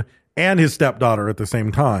him and his stepdaughter at the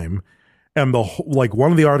same time. And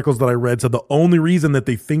one of the articles that I read said the only reason that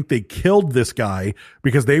they think they killed this guy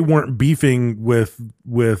because they weren't beefing with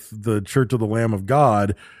the Church of the Lamb of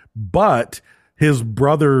God, but his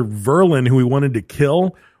brother Verlin, who he wanted to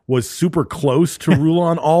kill, was super close to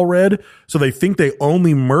Rulon Allred. So they think they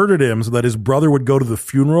only murdered him so that his brother would go to the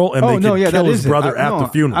funeral and they could kill his brother at the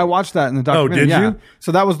funeral. I watched that in the documentary. Oh, did you?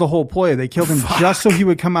 So that was the whole ploy. They killed him just so he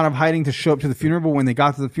would come out of hiding to show up to the funeral. But when they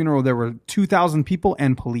got to the funeral, there were 2,000 people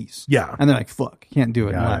and police. Yeah. And they're like, fuck, can't do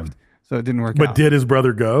it. And left. So it didn't work out. But did his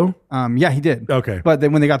brother go? Yeah, he did. Okay. But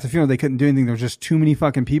then when they got to the funeral, they couldn't do anything. There was just too many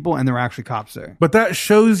fucking people and there were actually cops there. But that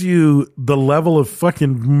shows you the level of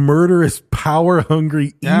fucking murderous,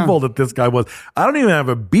 power-hungry evil that this guy was. I don't even have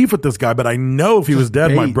a beef with this guy, but I know if he was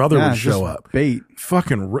dead, my brother would show up. Bait.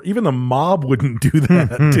 Fucking, even the mob wouldn't do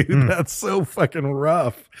that, dude. That's so fucking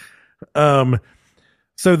rough. So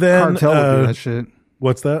then... Cartel would do that shit.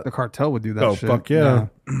 What's that? The cartel would do that shit. Oh, fuck yeah.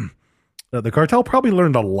 The cartel probably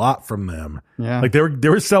learned a lot from them. Yeah. Like they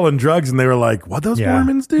were selling drugs and they were like, what those Yeah.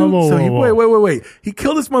 Mormons do? Whoa, So whoa. wait. He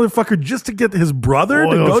killed this motherfucker just to get his brother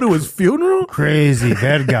Oh, to go those to his funeral? Crazy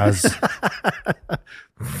vergas.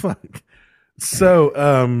 Fuck.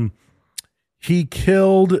 So, he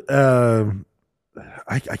killed, I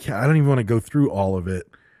don't even want to go through all of it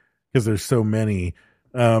because there's so many.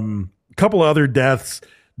 A couple of other deaths.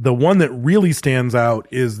 The one that really stands out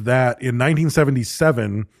is that in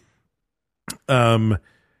 1977,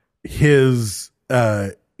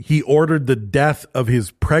 he ordered the death of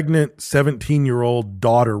his pregnant 17-year-old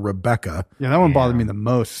daughter, Rebecca. Yeah, that one bothered me the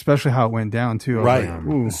most, especially how it went down too. I was Right. like,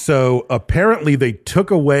 ooh. So apparently they took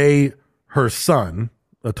away her son,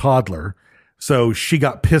 a toddler. So she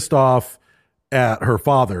got pissed off at her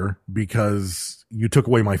father because you took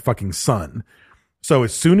away my fucking son. So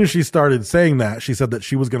as soon as she started saying that, she said that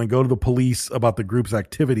she was going to go to the police about the group's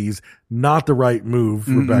activities. Not the right move,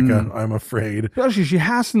 Rebecca, I'm afraid. Especially she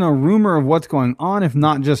has to know rumor of what's going on, if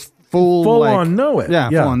not just full like, on know it. Yeah,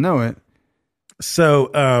 full on know it.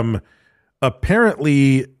 So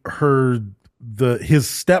apparently his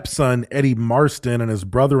stepson Eddie Marston and his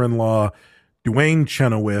brother-in-law Dwayne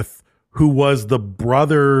Chenoweth, who was the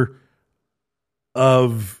brother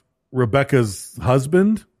of Rebecca's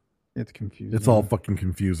husband. It's confusing. It's all fucking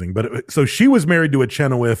confusing. But so she was married to a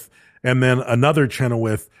Chenoweth, and then another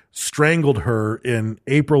Chenoweth strangled her in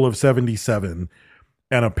April of 77.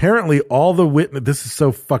 And apparently all the witness, this is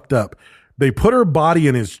so fucked up. They put her body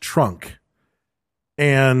in his trunk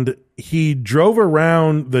and he drove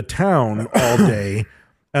around the town all day.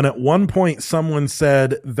 And at one point someone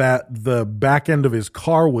said that the back end of his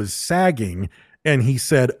car was sagging. And he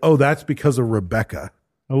said, oh, that's because of Rebecca.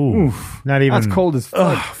 Oh, not even. That's cold as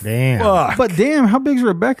fuck. Damn. Fuck. But damn, how big's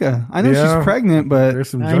Rebecca? I know Yeah. she's pregnant, but There's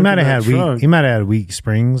some He junk might in have that had trunk. weak. He might have had weak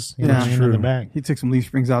springs. You Yeah, know, in the back. he took some leaf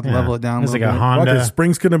springs out to Yeah. level it down. It was like a little bit. Honda. Fuck, his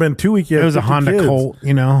springs couldn't have been 2 weeks yet. It was a 50 Honda kids. Colt.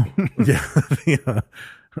 You know.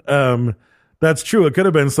 Yeah. That's true. It could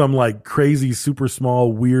have been some like crazy, super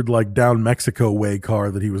small, weird, like down Mexico way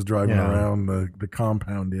car that he was driving Yeah. around the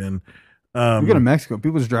compound in. You go to Mexico,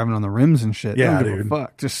 people just driving on the rims and shit. They Yeah, don't give a dude.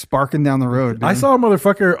 fuck. Just sparking down the road. Dude. I saw a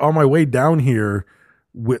motherfucker on my way down here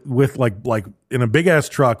with like in a big ass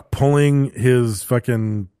truck pulling his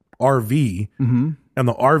fucking RV, and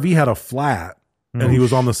the RV had a flat, and he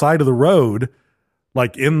was on the side of the road,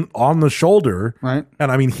 like on the shoulder, Right.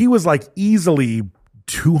 And I mean, he was like easily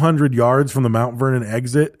 200 yards from the Mount Vernon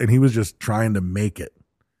exit, and he was just trying to make it.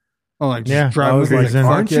 Oh, like just Yeah. driving I was with like, his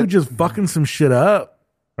aren't fuck you it. just fucking some shit up?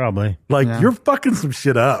 Probably. Like Yeah. you're fucking some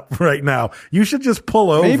shit up right now. You should just pull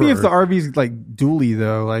over. Maybe if the RV's like dually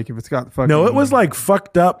though, like if it's got fucking. No, it was like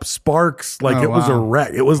fucked up sparks. Like Oh, it was a wow.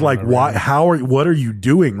 wreck. It was like, why? What are you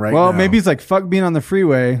doing right now? Well, maybe he's like fuck being on the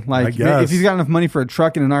freeway. Like guess. if he's got enough money for a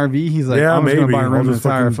truck and an RV, he's like, yeah, I'm just maybe. gonna buy a I'll rim and a just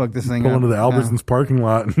tire, fucking fuck this thing pull up. into the Yeah. Albertsons parking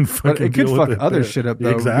lot and fucking. But it could deal fuck with it other there. shit up though.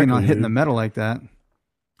 Exactly, Being on hitting dude. the metal like that.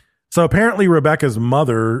 So apparently, Rebecca's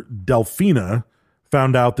mother, Delphina,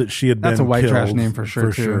 found out that she had That's been a white trash killed, name for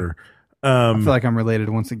sure, too. I feel like I'm related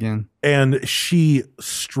once again. And she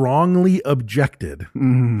strongly objected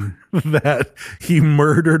Mm-hmm. that he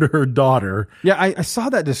murdered her daughter. Yeah, I saw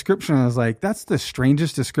that description. And I was like, that's the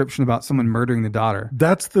strangest description about someone murdering the daughter.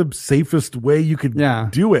 That's the safest way you could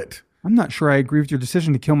do it. I'm not sure I agree with your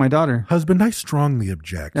decision to kill my daughter. Husband, I strongly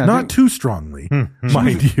object. Yeah, Not dude. too strongly,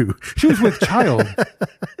 mind you. She was with child.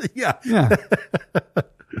 Yeah. Yeah.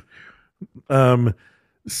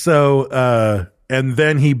 So, and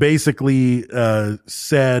then he basically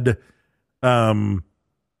said,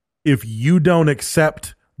 if you don't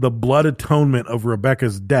accept the blood atonement of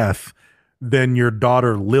Rebecca's death, then your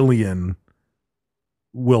daughter Lillian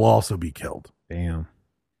will also be killed. Damn.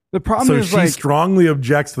 The problem So is she like strongly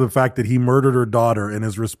objects to the fact that he murdered her daughter, and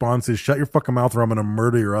his response is, shut your fucking mouth or I'm going to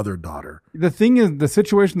murder your other daughter. the thing is the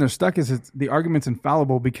situation they're stuck is the argument's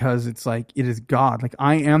infallible because it's like it is God. Like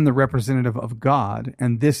I am the representative of God,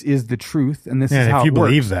 and this is the truth, and this Yeah, is if how you it works.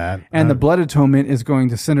 believe that, and the blood atonement is going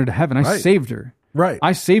to send her to heaven. I Right. saved her. Right.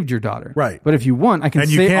 I saved your daughter. Right. But if you want, I can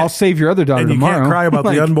And you say can't- I'll save your other daughter And you tomorrow. can't cry about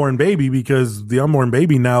Like, the unborn baby because the unborn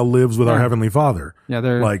baby now lives with our Yeah. Heavenly Father. Yeah,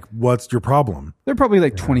 they're like, what's your problem? They're probably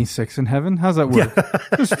like 26 in heaven. How's that work?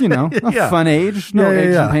 Just, a Yeah. fun age, no Yeah,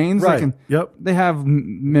 aches yeah. and pains. Right. They can, Yep. They have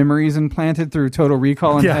memories implanted through Total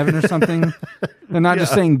Recall in Yeah. heaven or something. They're not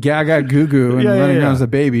just saying gaga goo goo and Yeah, yeah, running yeah. around as a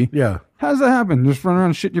baby. Yeah. How does that happen? Just run around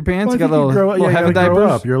and shit your pants? Well, You I got think little, you grow, little you heaven gotta grow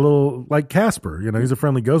diapers? up. You're a little like Casper. He's a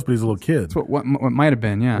friendly ghost, but he's a little kid. That's what might have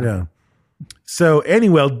been, yeah. Yeah. So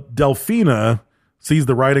anyway, Delphina sees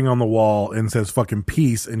the writing on the wall and says fucking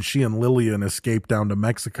peace, and she and Lillian escaped down to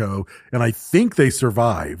Mexico, and I think they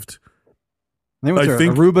survived. They went to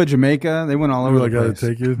Aruba, Jamaica. They went all over the place.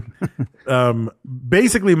 Take you.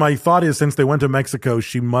 Basically, my thought is, since they went to Mexico,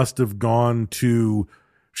 she must have become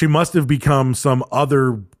some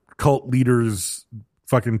other cult leader's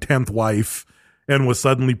fucking 10th wife and was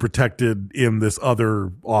suddenly protected in this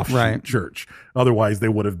other offshoot church. Otherwise, they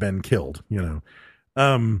would have been killed,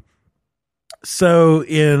 So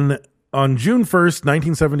on June 1st,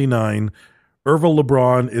 1979, Ervil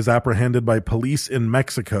LeBron is apprehended by police in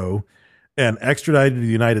Mexico and extradited to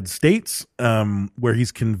the United States, where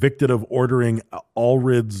he's convicted of ordering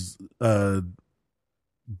Allred's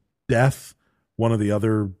death, one of the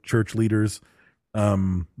other church leaders.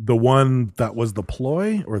 The one that was the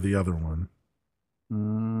ploy, or the other one?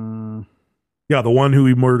 Yeah, the one who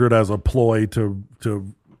he murdered as a ploy to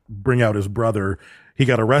bring out his brother. He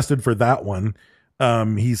got arrested for that one.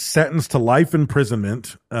 He's sentenced to life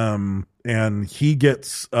imprisonment, and he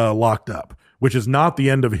gets locked up, which is not the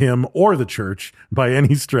end of him or the church by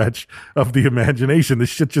any stretch of the imagination. This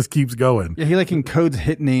shit just keeps going. Yeah, he encodes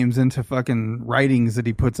hit names into fucking writings that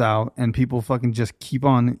he puts out, and people fucking just keep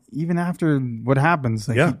on, even after what happens.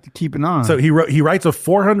 They keep it on. So he writes a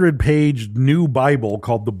 400-page new Bible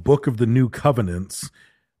called the Book of the New Covenants,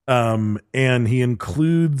 and he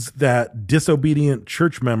includes that disobedient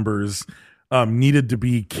church members needed to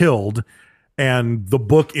be killed, and the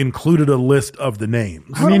book included a list of the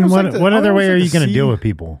names. I mean, what other way are you going to deal with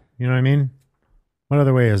people? You know what I mean? What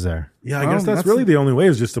other way is there? Yeah, I guess that's really the only way,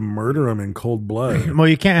 is just to murder them in cold blood. Well,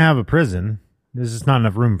 you can't have a prison. There's just not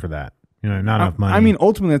enough room for that. Not enough money. I mean,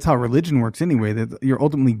 ultimately, that's how religion works anyway, that you're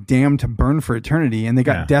ultimately damned to burn for eternity, and they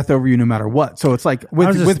got death over you no matter what. So it's like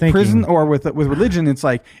with prison or with religion, it's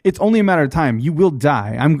like, it's only a matter of time. You will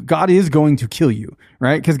die. God is going to kill you,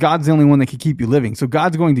 right? Because God's the only one that can keep you living. So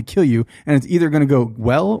God's going to kill you, and it's either going to go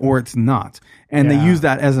well or it's not. And they use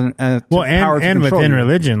that as power to and control within you.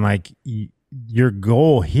 religion, your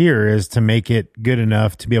goal here is to make it good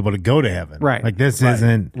enough to be able to go to heaven. Right. Like this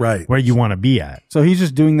isn't where you want to be at. So he's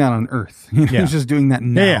just doing that on earth. He's just doing that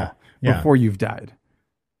now before you've died.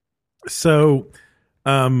 So,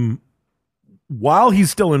 while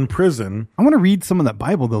he's still in prison, I want to read some of that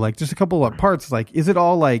Bible though, just a couple of parts. Is it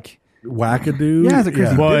all wackadoo? Yeah, is it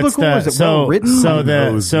crazy biblical? Is it well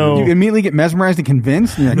written? So you immediately get mesmerized and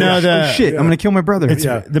convinced. And you're like, oh shit, I'm going to kill my brother.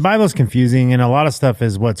 The Bible's confusing, and a lot of stuff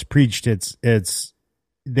is what's preached. It's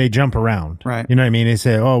they jump around, right? You know what I mean? They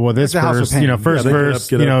say, oh well, this verse, first verse,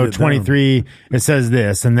 23, it says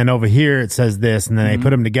this, and then over here it says this, and then they put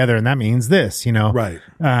them together, and that means this, right?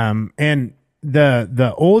 And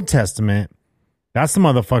the Old Testament. That's the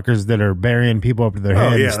motherfuckers that are burying people up to their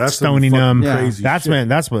heads, stoning them. Crazy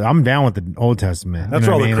that's what I'm down with the Old Testament. That's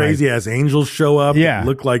where all the crazy ass angels show up. Yeah,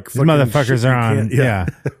 look like these motherfuckers are on. They're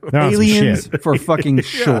aliens on some shit. for fucking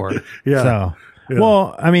sure.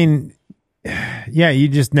 Well, I mean, you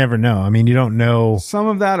just never know. I mean, you don't know. Some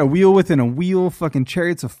of that, a wheel within a wheel, fucking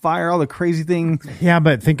chariots of fire, all the crazy things. Yeah,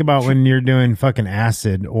 but think about when you're doing fucking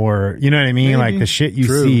acid, or you know what I mean, like the shit you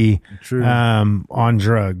see on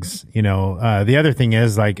drugs. The other thing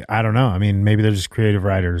is I don't know. I mean, maybe they're just creative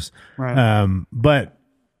writers, right? But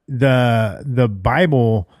the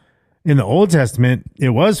Bible. In the Old Testament, it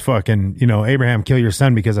was fucking, Abraham, kill your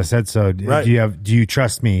son because I said so. Right. Do you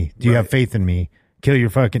trust me? Do you have faith in me? Kill your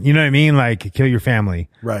fucking, you know what I mean? Kill your family.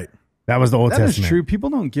 Right. That was the Old Testament. That is true.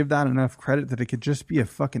 People don't give that enough credit that it could just be a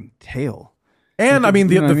fucking tale. And I mean,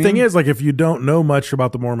 the thing is, if you don't know much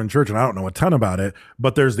about the Mormon church, and I don't know a ton about it,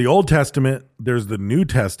 but there's the Old Testament, there's the New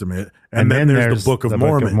Testament, and then there's the Book of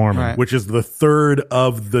Mormon, right. which is the third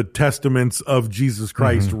of the testaments of Jesus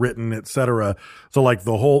Christ written, etc. So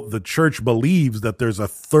the church believes that there's a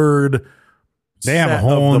third. They have a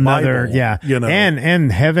whole nother,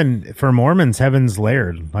 and heaven for Mormons, heaven's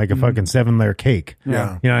layered like a fucking 7-layer cake.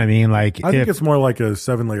 Yeah, you know what I mean? I think it's more like a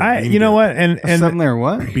 7-layer. You know what? And 7-layer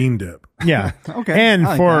what? Bean dip. Yeah. Okay. And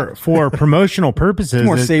for promotional purposes, it's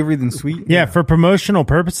more savory than sweet. Yeah, for promotional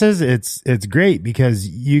purposes, it's great because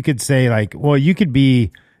you could say you could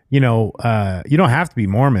be, you don't have to be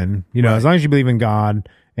Mormon, as long as you believe in God.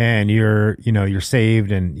 And you're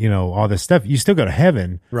saved and, all this stuff, you still go to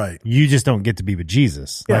heaven. Right. You just don't get to be with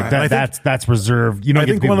Jesus. Yeah, that's reserved. You don't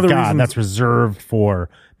get to be with God. That's reserved for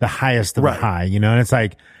the highest of the high, and it's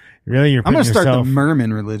really, you're I'm going to start yourself, the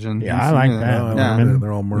Merman religion. Yeah, I like that.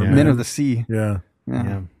 They're all Mermen. Men of the sea. Yeah.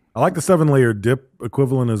 I like the 7-layer dip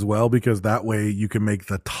equivalent as well, because that way you can make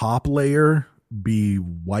the top layer be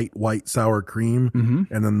white sour cream,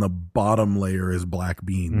 and then the bottom layer is black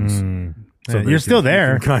beans. So you're still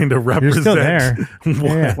there. Kind of represent. You're still there.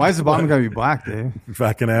 Yeah. Why is the bottom gotta be black, Dave? If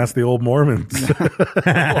I can ask the old Mormons.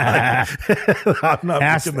 ask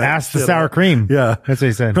the sour cream. Yeah. That's what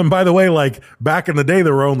he said. And by the way, like back in the day,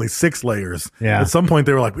 there were only 6 layers. Yeah. At some point,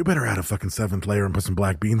 they were like, we better add a fucking 7th layer and put some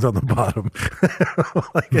black beans on the bottom.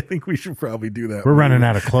 Like, I think we should probably do that. We're running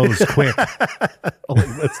out of clothes quick.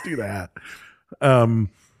 Let's do that.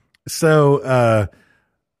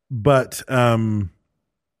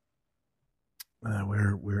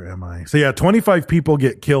 Where am I? So yeah, 25 people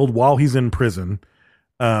get killed while he's in prison,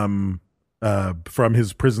 from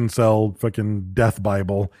his prison cell fucking death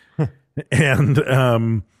Bible.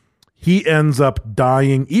 And, he ends up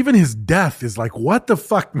dying. Even his death is like, what the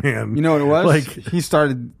fuck, man? You know what it was? Like, he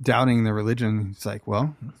started doubting the religion. It's like,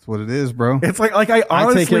 well, that's what it is, bro. it's like I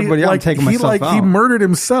honestly, take everybody out, I'm like, taking he myself out. he murdered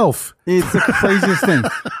himself. It's the craziest thing.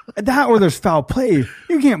 That or there's foul play.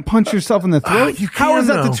 You can't punch yourself in the throat. You How can, is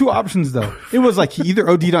that though. the two options, though? It was like he either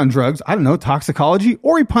OD'd on drugs, I don't know, toxicology,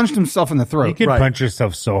 or he punched himself in the throat. You could punch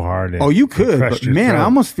yourself so hard. Oh, you could, but man, I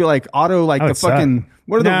almost feel like Otto, like That the would suck. fucking.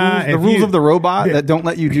 What are the rules? The rules of the robot that don't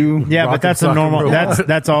let you do. Yeah, but that's a normal.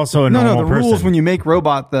 That's also a normal the person. rules when you make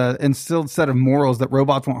robot the instilled set of morals that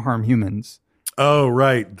robots won't harm humans. Oh,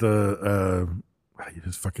 right. You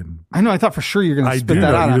just fucking. I know. I thought for sure you're going to I spit do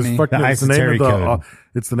that know. out You on just me. fucking, The it's the name of esoteric the. code.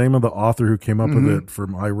 It's the name of the author who came up with it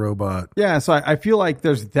from iRobot. Yeah, so I feel like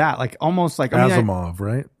there's that, like almost like I mean, Asimov,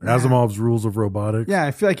 right? Asimov's Rules of Robotics. Yeah,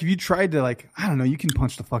 I feel like if you tried to, like, I don't know, you can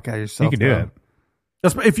punch the fuck out of yourself. You can do it.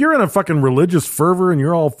 If you're in a fucking religious fervor and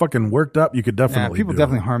you're all fucking worked up, you could definitely. People do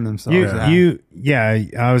definitely it. harm themselves.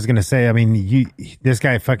 I was gonna say. I mean, this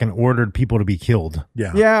guy fucking ordered people to be killed.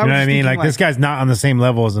 Yeah, Yeah, You know what I mean? Like, this guy's not on the same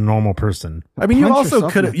level as a normal person. I mean, you punch also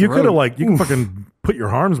yourself in could the you could have throat. like you can fucking put your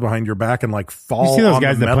arms behind your back and like fall. You see those on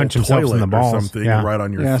guys the that metal punch themselves in the toilet or balls. something Yeah. right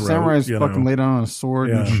on your Yeah, throat. Samurai's you fucking know? laid on a sword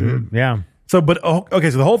and Yeah. shit. Yeah. So, but okay,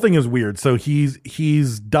 so the whole thing is weird. So he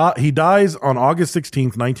dies on August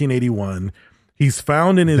 16th, 1981. He's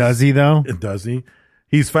found in his. Does he though? Does he?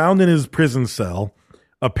 He's found in his prison cell.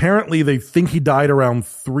 Apparently, they think he died around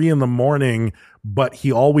 3 a.m, but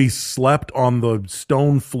he always slept on the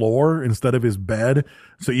stone floor instead of his bed.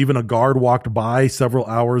 So even a guard walked by several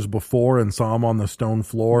hours before and saw him on the stone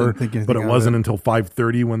floor. Didn't think anything But it of wasn't it. until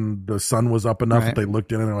 5:30 when the sun was up enough Right. that they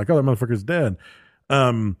looked in and they're like, "Oh, that motherfucker's dead."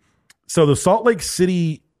 So the Salt Lake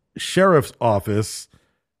City Sheriff's Office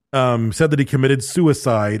said that he committed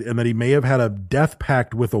suicide and that he may have had a death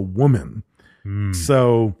pact with a woman.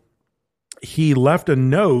 So he left a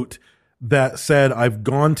note that said, "I've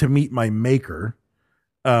gone to meet my maker."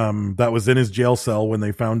 That was in his jail cell when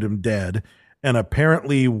they found him dead. And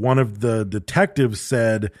apparently one of the detectives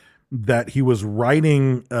said that he was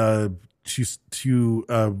writing to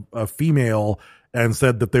a female and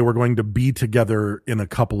said that they were going to be together in a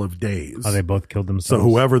couple of days. Oh, they both killed So themselves.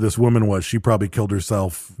 whoever this woman was, she probably killed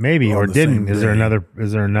herself. Maybe on or the didn't. same Is there day.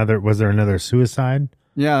 another? Was there another suicide?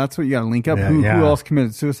 Yeah, that's what you got to link up. Yeah, Who yeah. else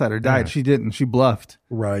committed suicide or died? Yeah. She didn't. She bluffed.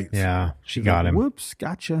 Right. Yeah, she got him. Whoops,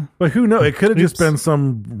 gotcha. But who knows? It could have just Oops. been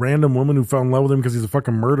some random woman who fell in love with him because he's a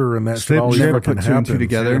fucking murderer and that shit Slip, always trip, fucking put two and two happens.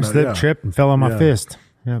 together. You know? Slip, Yeah. trip, and fell on my Yeah. fist.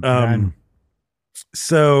 Yep, died.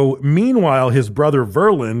 So meanwhile, his brother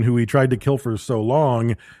Verlin, who he tried to kill for so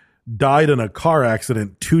long, died in a car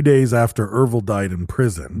accident 2 days after Ervil died in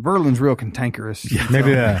prison. Verlin's real cantankerous.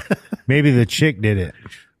 Maybe the chick did it.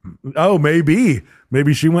 Oh, maybe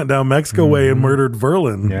she went down Mexico way and murdered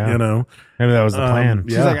Verlin. Yeah. You know, Maybe that was the plan.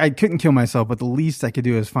 She's like, I couldn't kill myself, but the least I could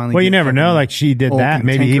do is finally. Well, you get never know. fucking Like she did old that.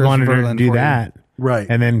 Maybe he cantankerous wanted her to Verlin do for you. that, right?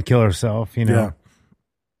 and then kill herself. You know. Yeah.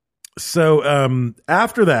 So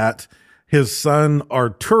after that, his son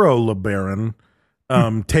Arturo LeBaron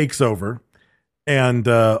takes over, and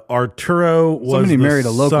Arturo was Somebody the married a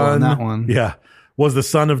local on son- that one. Yeah, was the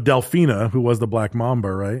son of Delfina, who was the Black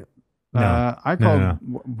Mamba, right? I called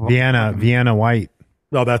Vienna White.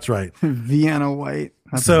 Oh, that's right. Vienna White.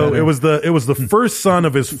 That's So better. it was the first son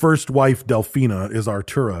of his first wife Delfina is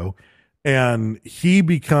Arturo, and he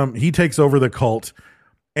takes over the cult,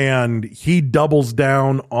 and he doubles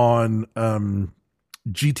down on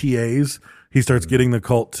GTAs. He starts getting the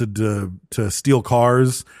cult to steal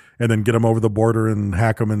cars and then get them over the border and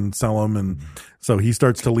hack them and sell them, and so he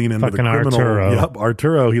starts to lean into Fucking the criminal. Arturo. Yep,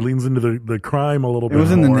 Arturo. He leans into the crime a little it bit.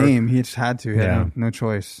 was in the more. name. He just had to. He had no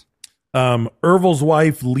choice. Ervil's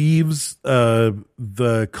wife leaves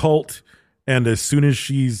the cult, and as soon as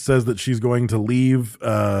she says that she's going to leave,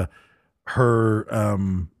 Car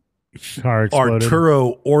exploded.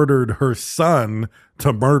 Arturo ordered her son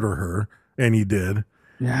to murder her, and he did.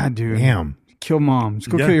 Yeah, dude. Damn. Kill mom. Just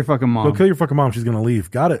go Yeah. kill your fucking mom. Go kill your fucking mom. She's going to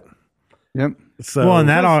leave. Got it. Yep. So, well, and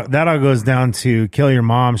that all goes down to kill your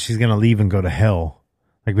mom. She's going to leave and go to hell.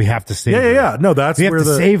 Like we have to save her. Yeah. No, that's we have where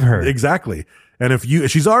to save her. Exactly. And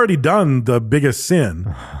she's already done the biggest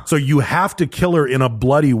sin. So you have to kill her in a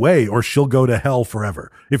bloody way or she'll go to hell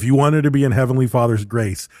forever. If you want her to be in Heavenly Father's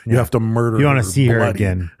grace, you have to murder her. You want to see her bloody.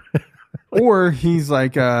 again. Or he's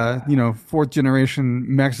like, fourth generation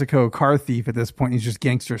Mexico car thief at this point. He's just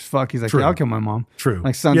gangster as fuck. He's like, True. yeah, I'll kill my mom. True.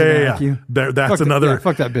 Like, son's gonna hack you. That's Fuck another.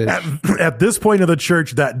 fuck that bitch. At this point of the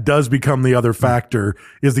church, that does become the other factor.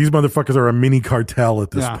 Is these motherfuckers are a mini cartel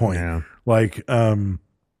at this point? Yeah. Like,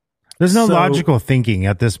 there's no logical thinking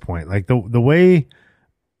at this point. Like the way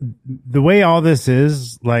all this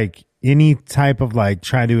is, like any type of like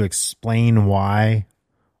try to explain why,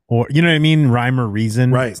 or you know what I mean, rhyme or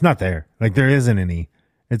reason. Right. It's not there. Like there isn't any.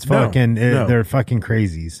 It's fucking. No. They're fucking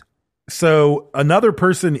crazies. So another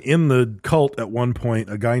person in the cult at one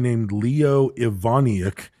point, a guy named Leo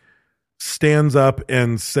Ivaniuk, stands up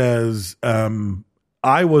and says,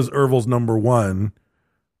 I was Ervil's number one.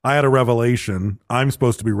 I had a revelation. I'm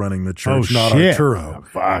supposed to be running the church, not shit. Arturo. Oh,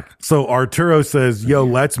 fuck. So Arturo says, yo,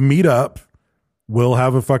 let's meet up. We'll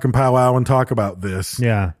have a fucking powwow and talk about this.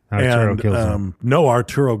 Yeah. Arturo and kills him. no,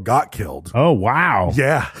 Arturo got killed. Oh, wow.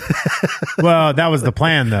 Yeah. Well, that was the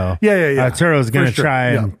plan, though. Yeah. Arturo's going to For sure. try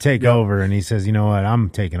and take over, and he says, you know what? I'm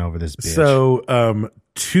taking over this bitch. So,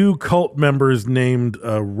 two cult members named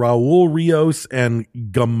Raul Rios and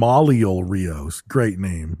Gamaliel Rios. Great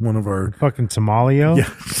name. One of our fucking Tamalio? Yeah,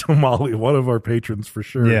 Tamale, one of our patrons for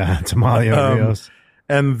sure. Yeah, Tamalio Rios.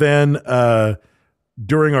 And then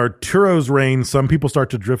during Arturo's reign, some people start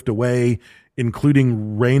to drift away,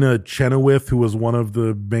 including Reina Chenoweth, who was one of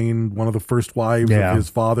the first wives of his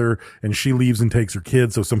father, and she leaves and takes her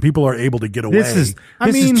kids. So some people are able to get away. This is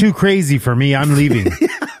too crazy for me. I'm leaving.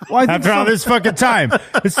 Well, after all this fucking time,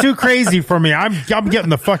 it's too crazy for me. I'm getting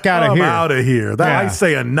the fuck out of here. I'm out of here. I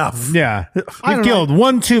say enough. Yeah, you killed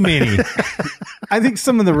one too many. I think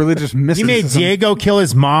some of the religious mysticism. You made Diego kill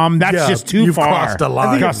his mom. That's just too you've far. crossed a line.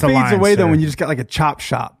 I think Crossed it the fades line, away though sir. when you just got like a chop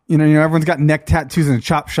shop. You know, everyone's got neck tattoos and a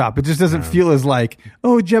chop shop. It just doesn't feel as like,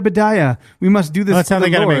 oh, Jebediah, we must do this. That's for how the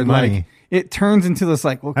they gotta Lord. make money. Like, it turns into this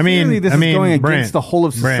like, well, I mean, clearly this is going against Brent, the whole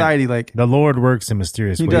of society. Like the Lord works in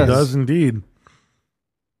mysterious He ways. does. It does indeed.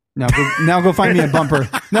 Now go find me a bumper.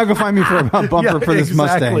 Now go find me for a bumper for this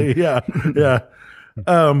exactly. Mustang. Yeah.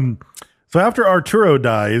 So after Arturo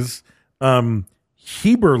dies,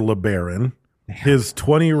 Heber LeBaron, his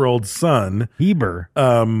 20-year-old son, Heber,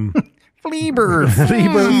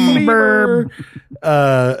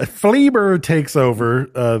 Fleber takes over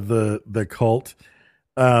the cult,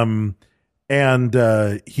 and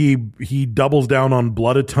he doubles down on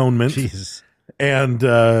blood atonement. Jesus. And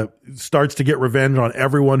starts to get revenge on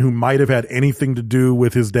everyone who might have had anything to do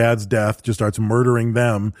with his dad's death. Just starts murdering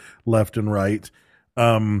them left and right.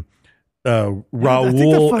 Raul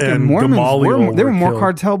and Gamaliel they were more killed.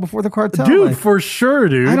 cartel before the cartel, dude, like, for sure,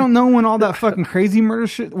 dude. I don't know when all that fucking crazy murder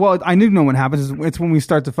shit. Well, I knew when happens. It's when we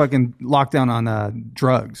start to fucking lock down on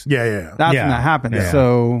drugs. Yeah. That's when that happens. Yeah.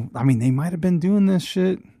 So I mean, they might have been doing this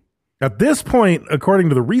shit. At this point, according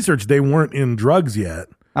to the research, they weren't in drugs yet.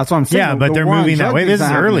 That's what I'm saying. Yeah, but they're moving that way. This is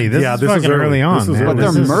early. This is fucking early on. This is man. But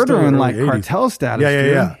This they're is still murdering early like 80s. cartel status.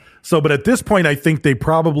 Yeah. So, but at this point, I think they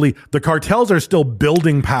probably the cartels are still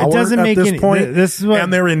building power. It doesn't at make this any- point, this is what-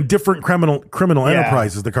 and they're in different criminal Yeah.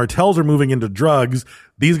 enterprises. The cartels are moving into drugs.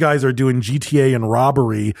 These guys are doing GTA and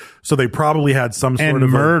robbery, so they probably had some sort And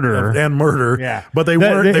of murder. and murder. Yeah, but they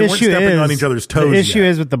weren't issue stepping on is- each other's toes. The issue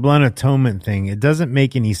yet. is with the blood atonement thing. It doesn't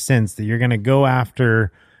make any sense that you're going to go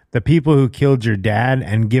after the people who killed your dad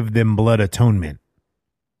and give them blood atonement.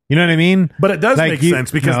 You know what I mean? But it does Like, make you-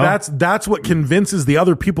 sense because no. that's what convinces the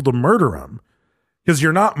other people to murder him. Because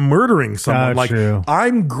you're not murdering someone. Like, true.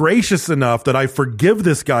 I'm gracious enough that I forgive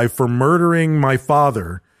this guy for murdering my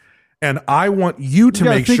father, and I want you to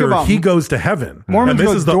gotta make think sure about- he goes to heaven. Mormons and this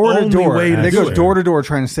go is the door to only door. way to They do go it. door to door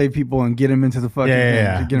trying to save people and get them into the fucking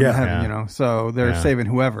Yeah. thing to get them Yeah. to heaven. Yeah. You know, so they're saving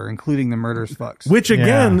whoever, including the murderous fucks. Which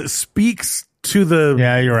again Yeah. speaks to the,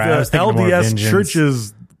 Yeah, you're right. I was the thinking more LDS vengeance.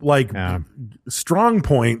 church's like Yeah. strong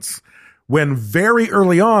points when very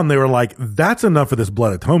early on they were like, that's enough of this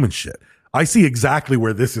blood atonement shit. I see exactly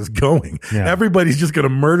where this is going. Yeah. Everybody's just going to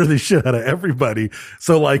murder the shit out of everybody.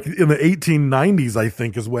 So like in the 1890s, I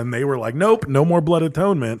think is when they were like, nope, no more blood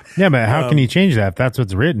atonement. Yeah, but how can you change that if that's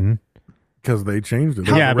what's written? Because they changed it.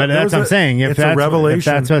 Yeah, but that's what I'm saying. If It's that's, a revelation. if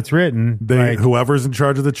that's what's written, They, like, whoever's in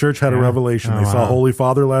charge of the church had a Yeah. revelation. Oh, They saw wow. Holy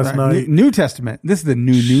Father last night. New Testament. This is the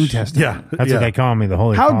New Testament. Yeah. that's yeah. what they call me, the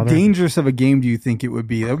Holy How Father. dangerous of a game do you think it would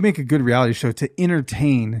be? That would make a good reality show to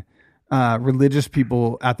entertain religious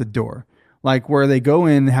people at the door. like where they go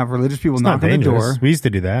in and have religious people It's knock not on the door. dangerous. We used to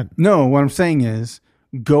do that. No, what I'm saying is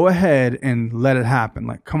go ahead and let it happen.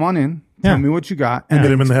 Like, come on in. Tell me what you got. And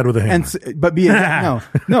hit him in the head with a hammer. But be a,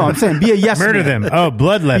 no, I'm saying be a yes Murder man. them. Oh,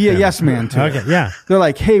 bloodlet Be a them. yes man too. Okay, yeah. They're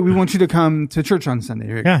like, hey, we want you to come to church on Sunday.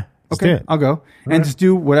 You're like, Yeah. Let's okay, do it. I'll go. And just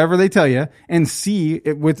do whatever they tell you and see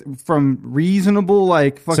it from reasonable,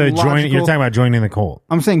 like fucking So logical. you're talking about joining the cult.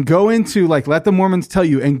 I'm saying go into like, let the Mormons tell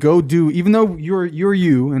you and go do, even though you're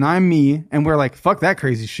you and I'm me and we're like, fuck that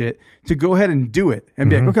crazy shit, to go ahead and do it and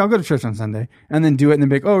be like, okay, I'll go to church on Sunday and then do it and then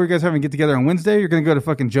be like, oh, you guys having a get together on Wednesday? You're going to go to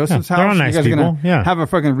fucking Joseph's they're all house. nice You guys are people. going to Yeah. have a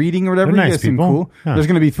fucking reading or whatever. They're You nice guys seem people. cool. Yeah. There's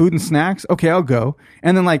going to be food and snacks. Okay, I'll go.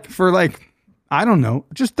 And then like for like, I don't know,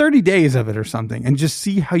 just 30 days of it or something and just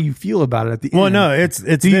see how you feel about it at the end. Well, no, it's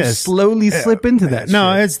Do you this. slowly slip into that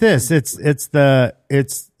No, shit? it's this.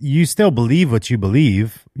 It's you still believe what you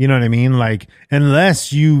believe. You know what I mean? Like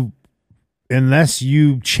unless you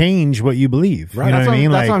change what you believe. Right. You know That's what I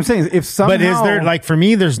mean? that's Like, what I'm saying. If somehow, but is there like for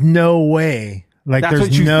me? There's no way. Like That's there's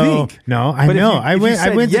what you no think. no. I But if know. you- I if you went. I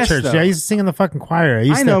said went yes, to church. though. Yeah, I used to sing in the fucking choir.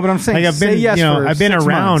 I know, but I'm saying like I've say been. yes you know, for I've been 6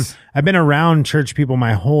 around. months. I've been around church people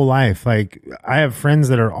my whole life. Like I have friends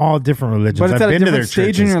that are all different religions. But it's I've at a been to their different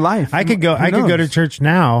stage in churches. your life. I could go. Who I could go to knows? church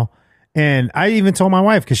now. And I even told my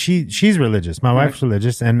wife because she's religious. My wife's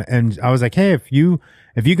religious, and I was like, hey, if you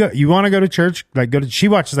you want to go to church, like go to. She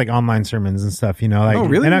watches like online sermons and stuff, you know. Like, Oh,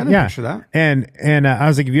 really? And I didn't picture that. And I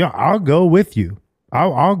was like, I'll go with you.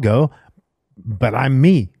 I'll go, but I'm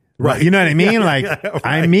me. Right. You know what I mean? Yeah, like yeah, right.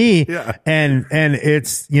 I'm me. Yeah. And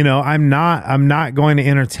it's, you know, I'm not going to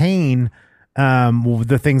entertain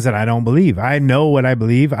the things that I don't believe. I know what I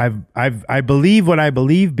believe. I believe what I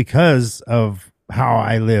believe because of how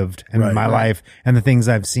I lived in my life and the things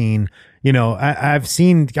I've seen. You know, I've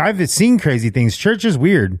seen crazy things. Church is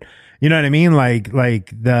weird. You know what I mean? Like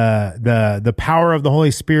the power of the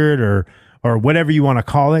Holy Spirit or whatever you want to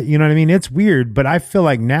call it. You know what I mean? It's weird, but I feel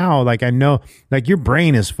like now, like I know, like your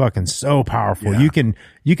brain is fucking so powerful. Yeah.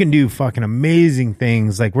 You can do fucking amazing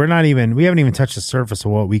things. Like we haven't even touched the surface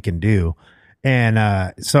of what we can do.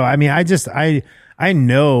 And, so, I mean, I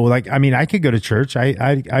know, like, I mean, I could go to church.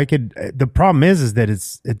 I could, the problem is that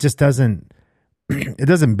it just doesn't, it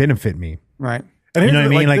doesn't benefit me. Right. And You know what I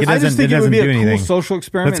mean? Like, I just think it would doesn't be do a cool anything. social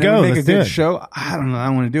experiment. Let's go. And it would make Let's a do good it. show. I don't know. I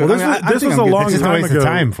want to do it. Well, this I mean, was, I this think was I'm a good. long It's just a time waste ago. of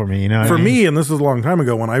time for me, you know what For I mean? me, and this was a long time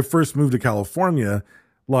ago, when I first moved to California,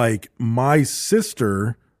 like my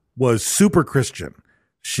sister was super Christian.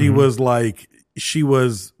 She was like,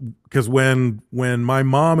 because when my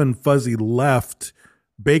mom and Fuzzy left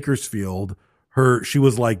Bakersfield, she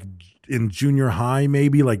was like in junior high,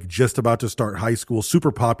 maybe like just about to start high school,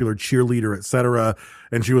 super popular cheerleader, etc.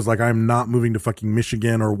 And she was like, I'm not moving to fucking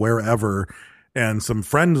Michigan or wherever. And some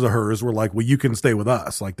friends of hers were like, well, you can stay with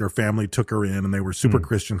us. Like their family took her in and they were super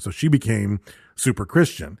Christian. So she became super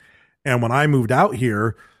Christian. And when I moved out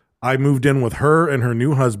here, I moved in with her and her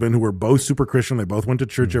new husband, who were both super Christian. They both went to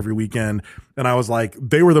church every weekend. And I was like,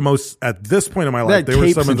 they were the most, at this point in my life, They they were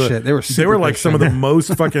had some of capes the, and shit. They were like some of Christian. the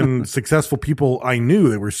most fucking successful people I knew.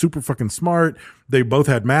 They were super fucking smart. They both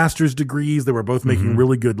had master's degrees. They were both making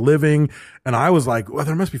really good living. And I was like, well,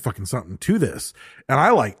 there must be fucking something to this. And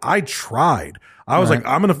I tried. I was like,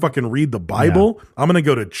 I'm going to fucking read the Bible. I'm going to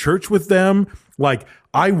go to church with them. Like,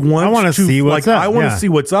 I want to see what's up. I want Yeah. to see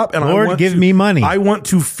what's up. And Lord, I want give to, me money. I want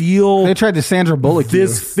to feel They tried to Sandra Bullock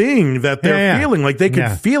this thing that they're Yeah, yeah. feeling. Like they could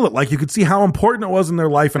Yeah. feel it. Like you could see how important it was in their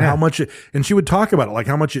life and how much it, and she would talk about it, like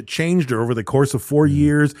how much it changed her over the course of 4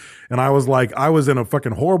 years. And I was like, I was in a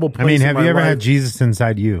fucking horrible place. I mean, in have my you ever life. had Jesus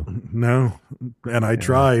inside you? No. And I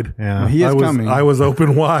tried. Yeah. Well, he is coming. I was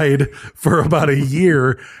open wide for about a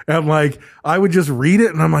year. And like, I would just read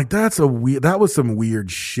it and I'm like, that was some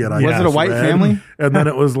weird shit. I Was it a just white read. family? And then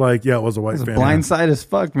it was like, yeah, it was a white It was family. blindside as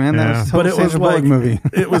fuck, man. Yeah. That was a But total it was Sandra like, Bullock movie.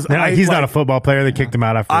 it was, He's not a football player. They kicked him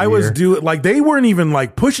out after a I was year. doing like they weren't even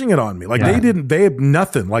like pushing it on me. Like Yeah. they had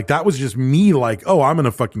nothing. Like that was just me like, oh, I'm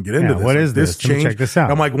gonna fucking get into Yeah, this. what Like, is this? Let me changed. check this out.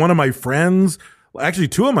 I'm like, one of my friends, actually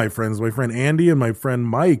two of my friends, my friend Andy and my friend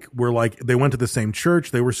Mike, were like, they went to the same church.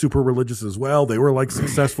 They were super religious as well. They were like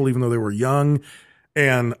successful even though they were young.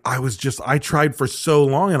 And I tried for so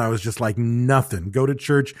long and I was just like, nothing. Go to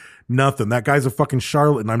church, nothing. That guy's a fucking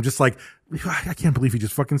charlatan. I'm just like, I can't believe he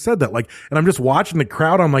just fucking said that. Like, and I'm just watching the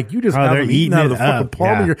crowd. I'm like, you just have they're him eating eating out of the it fucking up. palm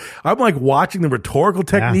of Yeah. your. I'm like watching the rhetorical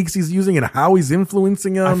techniques he's using and how he's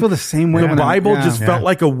influencing them. I feel the same way The when Bible I'm, just felt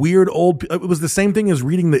like a weird old. It was the same thing as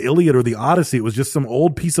reading the Iliad or the Odyssey. It was just some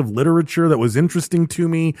old piece of literature that was interesting to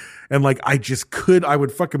me, and like I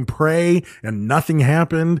would fucking pray and nothing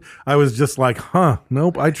happened. I was just like,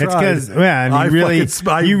 nope. I tried. It's because, and I you really fucking-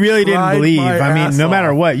 I you really didn't tried believe. my I mean, ass no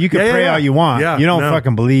matter off. what, you can Yeah, pray yeah, all you want. yeah. You don't No.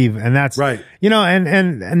 fucking believe, and that's Right.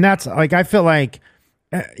 And that's like, I feel like,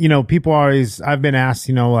 people always, I've been asked,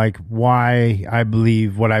 like why I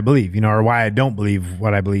believe what I believe, or why I don't believe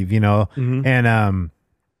what I believe, and,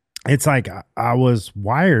 it's like I was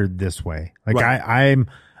wired this way. Like right.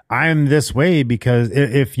 I'm this way because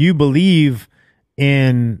if you believe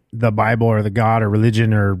in the Bible or the God or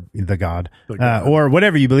religion or the God, or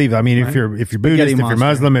whatever you believe. I mean, right. if you're Buddhist, if you're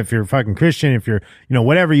Muslim, if you're fucking Christian, if you're,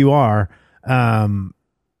 whatever you are,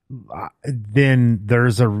 then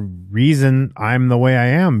there's a reason I'm the way I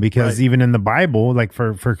am, because right. even in the Bible, like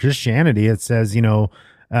for Christianity, it says,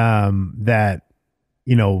 that,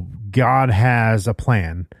 God has a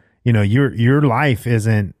plan. Your life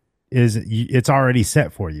it's already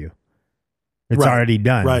set for you. It's right. already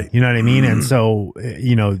done. Right. You know what I mean? And so,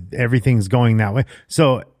 everything's going that way.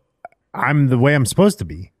 So I'm the way I'm supposed to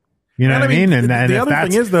be. You know what I mean? And the if other that's,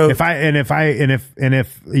 thing is though,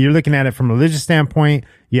 if you're looking at it from a religious standpoint,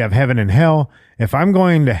 you have heaven and hell. If I'm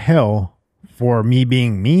going to hell for me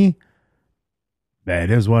being me,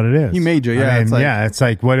 that is what it is. He made you, yeah. I mean, it's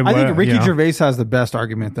like what I think Ricky Gervais has the best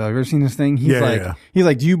argument though. Have you ever seen this thing? He's he's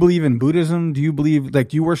like, do you believe in Buddhism? Do you believe do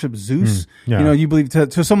you worship Zeus? You believe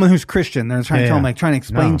to someone who's Christian, they're trying to tell him, trying to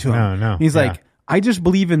explain to him. No. He's like, I just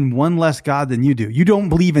believe in one less God than you do. You don't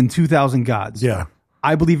believe in 2,000 gods. Yeah.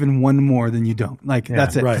 I believe in one more than you don't. Like,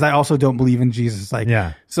 that's it. Because I also don't believe in Jesus. Like,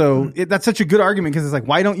 so that's such a good argument, because it's like,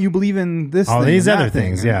 why don't you believe in this all thing these and other that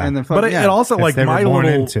things? thing? Yeah. And but it also, like, my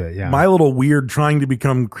little weird trying to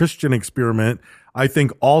become Christian experiment, I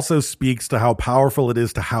think also speaks to how powerful it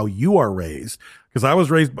is to how you are raised. Because I was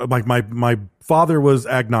raised, like, my father was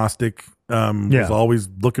agnostic, was always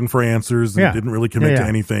looking for answers and didn't really commit to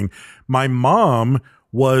anything. My mom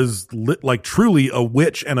was like truly a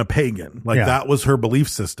witch and a pagan. Like that was her belief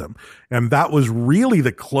system. And that was really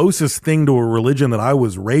the closest thing to a religion that I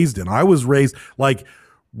was raised in. I was raised like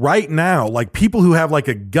right now, like people who have like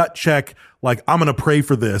a gut check, like I'm going to pray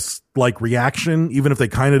for this, like reaction, even if they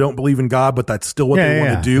kind of don't believe in God, but that's still what they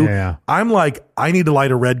want to do. I'm like, I need to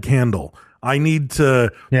light a red candle. I need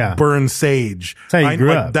to burn sage. That's how you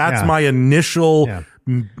grew up. That's my initial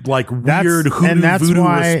like weird voodoo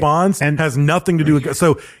response, and has nothing to do with,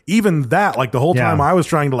 so even that, like the whole time I was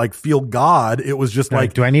trying to like feel God, it was just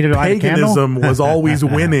like, do I need to light a candle? Paganism was always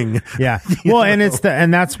winning. Well, and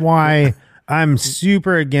and that's why I'm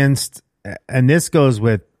super against, and this goes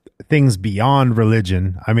with things beyond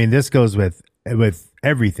religion. I mean, this goes with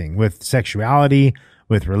everything, with sexuality,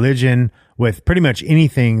 with religion, with pretty much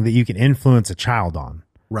anything that you can influence a child on.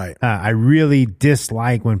 Right. I really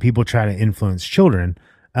dislike when people try to influence children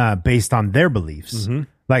based on their beliefs. Mm-hmm.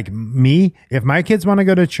 Like me, if my kids want to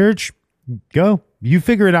go to church, go. You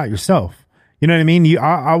figure it out yourself. You know what I mean?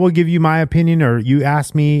 I will give you my opinion, or you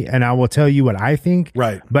ask me and I will tell you what I think.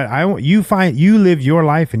 Right. But you live your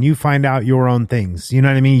life and you find out your own things. You know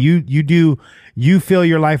what I mean? You fill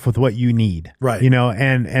your life with what you need. Right.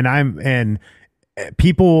 And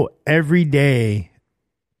people every day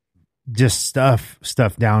just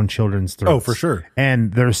stuff down children's throats. Oh, for sure.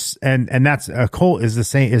 And there's and that's a cult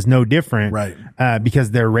is no different, right?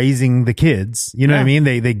 Because they're raising the kids. You know what I mean?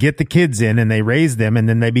 They get the kids in and they raise them, and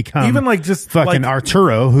then they become even like just fucking like,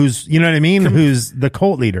 Arturo, who's who's the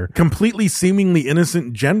cult leader. Completely seemingly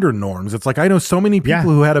innocent gender norms. It's like I know so many people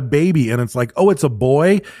who had a baby, and it's like, oh, it's a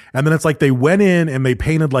boy, and then it's like they went in and they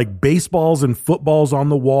painted like baseballs and footballs on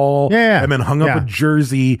the wall, and then hung up a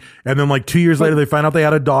jersey, and then like 2 years later they find out they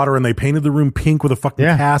had a daughter, and they painted the room pink with a fucking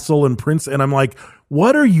castle and prince, and I'm like,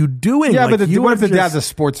 what are you doing? Yeah, like, but what if the dad's a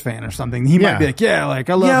sports fan or something? He might be like, like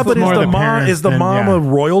I love. Yeah, but is the mom a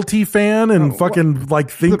royalty fan and fucking like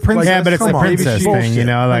think? The princess, yeah, but it's the princess thing, you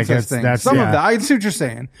know, like that's some of that. I see what you're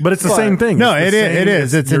saying, but it's the same thing. No, it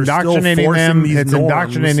is. It's indoctrinating them. It's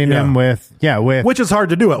indoctrinating them with which is hard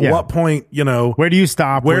to do. At what point, you know, where do you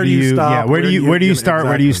stop? Where do you stop? Where do you start?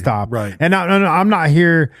 Where do you stop? Right. And no, I'm not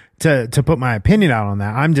here to put my opinion out on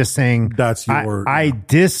that. I'm just saying that's your. I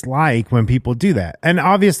dislike when people do that, and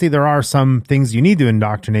obviously there are some things you need to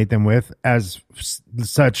indoctrinate them with as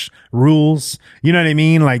such rules. You know what I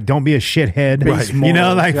mean? Like, don't be a shithead. Base you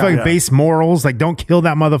know, like base morals. Like, don't kill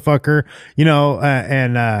that motherfucker. You know,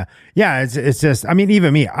 it's just. I mean,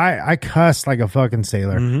 even me, I cuss like a fucking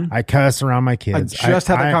sailor. Mm-hmm. I cuss around my kids. I just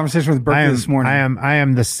had that conversation with Berkeley this morning. I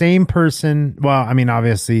am the same person. Well, I mean,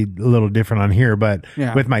 obviously a little different on here, but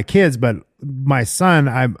with my kids. But my son,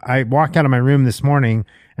 I walked out of my room this morning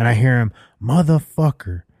and I hear him,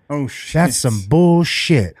 motherfucker. Oh shit! That's some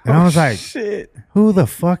bullshit. And I was like, who the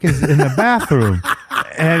fuck is in the bathroom?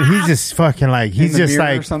 And he's just fucking like, he's just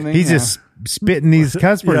like, he's just spitting these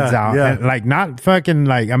cuss words out. And like, not fucking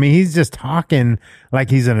like, I mean, he's just talking like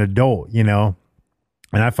he's an adult, you know?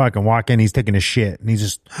 And I fucking walk in, he's taking a shit, and he's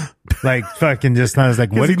just like fucking just. I was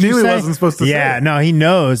like, "What did you say?" He wasn't supposed to say. Yeah, no, he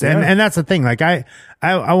knows, and that's the thing. Like I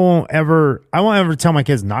won't ever tell my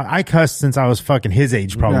kids not. I cussed since I was fucking his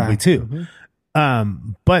age, probably too.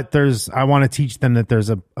 But I want to teach them that there's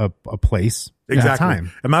a place, exactly, a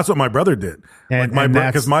time, and that's what my brother did. And, like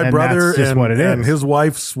because my brother and his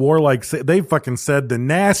wife swore like they fucking said the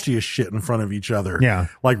nastiest shit in front of each other. Yeah,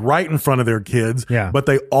 like right in front of their kids. Yeah, but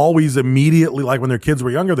they always immediately, like when their kids were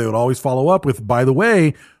younger, they would always follow up with, "By the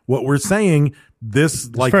way, what we're saying." This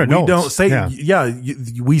it's like we don't say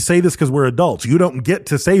we say this because we're adults. You don't get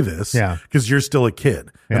to say this because you're still a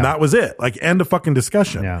kid, and that was it. Like end of fucking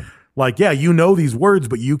discussion. Yeah. Like, you know these words,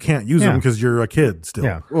 but you can't use them because you're a kid still.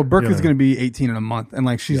 Yeah. Well, Brooke is going to be 18 in a month. And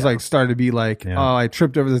like, she's like started to be like, oh, I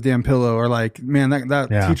tripped over this damn pillow. Or like, man, that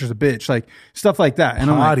teacher's a bitch. Like stuff like that. And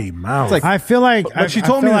Potty I'm like, mouth. It's like, I feel like, but she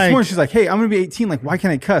told me this morning, she's like, hey, I'm going to be 18. Like, why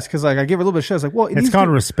can't I cuss? Cause like I gave her a little bit of shit. I was like, well, it's called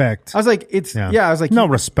respect. I was like, I was like, no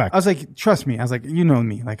respect. I was like, trust me. I was like, you know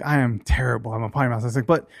me. Like I am terrible. I'm a potty mouth. I was like,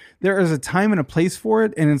 but there is a time and a place for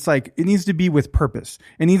it. And it's like, it needs to be with purpose.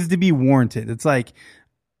 It needs to be warranted. It's like,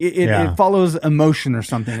 it follows emotion or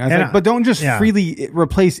something. I was like, but don't just freely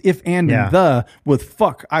replace if and the with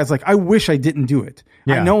fuck. I was like, I wish I didn't do it.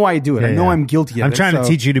 I know I do it. I know I'm guilty of it. I'm trying to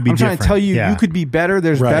teach you to be different. I'm trying to tell you, you could be better.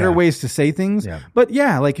 There's better ways to say things. But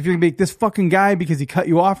like if you're gonna be like, this fucking guy because he cut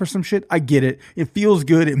you off or some shit, I get it. It feels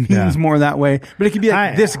good. It means more that way. But it could be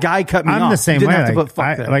like, this guy cut me off. I'm the same way. Have to put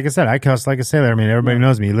fuck there. Like I said, I cuss like a sailor. I mean, everybody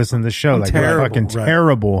knows me. You listen to the show. Like I'm fucking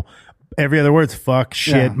terrible. Every other word's fuck,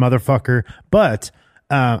 shit, motherfucker. But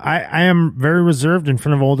I am very reserved in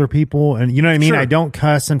front of older people, and you know what I mean. I don't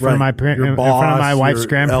cuss in front of my parents, in front of my wife's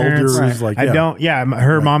grandparents. Elders, like, I don't. Yeah,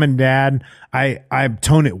 her mom and dad. I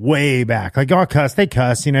tone it way back. Like I'll cuss, they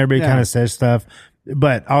cuss. You know, everybody kind of says stuff,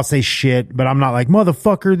 but I'll say shit. But I'm not like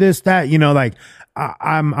motherfucker, this, that. You know, like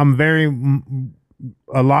I'm very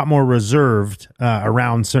a lot more reserved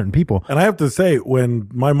around certain people. And I have to say, when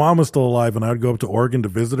my mom was still alive, and I would go up to Oregon to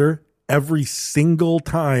visit her, every single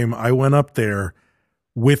time I went up there.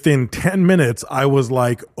 Within 10 minutes, I was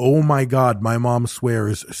like, oh my God, my mom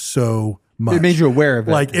swears so much. It made you aware of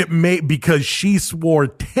it. Like because she swore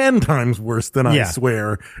 10 times worse than I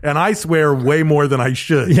swear. And I swear way more than I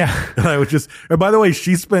should. Yeah. And I would and by the way,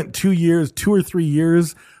 she spent 2 or 3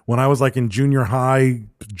 years when I was like in junior high,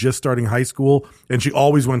 just starting high school. And she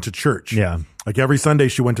always went to church. Yeah. Like every Sunday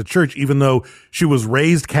she went to church, even though she was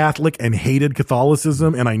raised Catholic and hated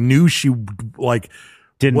Catholicism. And I knew she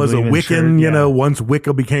was a Wiccan, you know, once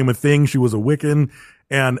Wicca became a thing, she was a Wiccan.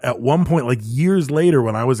 And at one point, like years later,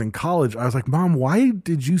 when I was in college, I was like, Mom, why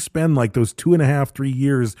did you spend like those 2.5, 3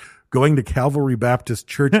 years going to Calvary Baptist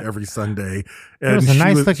Church every Sunday? And was a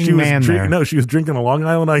nice looking man there. No, she was drinking a Long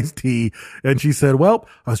Island iced tea. And she said, well,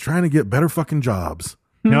 I was trying to get better fucking jobs.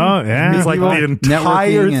 No, yeah. It's like the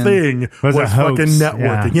entire thing was fucking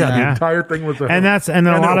networking. Yeah, the entire thing was a hoax. And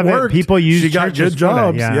a lot of it, people use she got churches good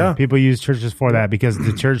jobs. For that. Yeah. People use churches for that because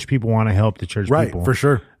the church people want to help the church people. Right, for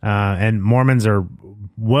sure. And Mormons are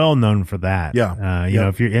well known for that. Yeah. You know,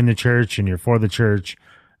 if you're in the church and you're for the church,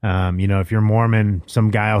 you know, if you're Mormon,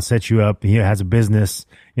 some guy will set you up. He has a business.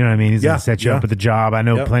 You know what I mean? He's going to set you up with a job. I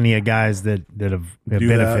know plenty of guys that have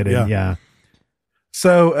benefited. That,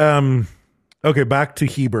 So, okay, back to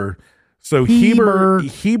Heber. So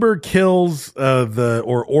Heber kills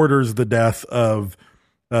or orders the death of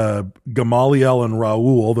Gamaliel and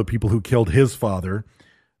Raul, the people who killed his father.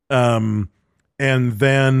 And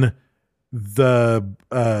then the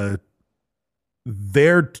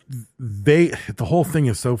whole thing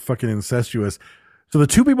is so fucking incestuous. So the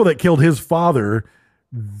two people that killed his father,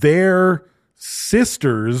 their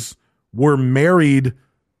sisters were married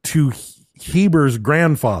to Heber's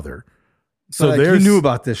grandfather. So like you knew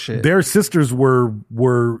about this shit. Their sisters were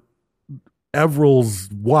Everill's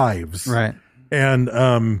wives. Right.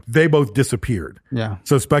 And they both disappeared. Yeah.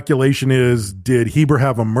 So speculation is, did Heber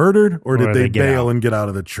have them murdered or did they bail and get out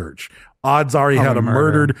of the church? Odds are he had them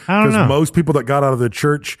murdered because most people that got out of the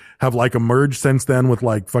church have like emerged since then with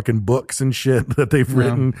like fucking books and shit that they've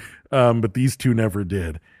written. But these two never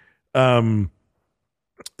did. The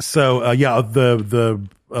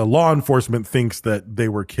law enforcement thinks that they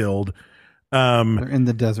were killed. They're in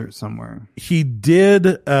the desert somewhere. He did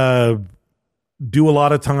do a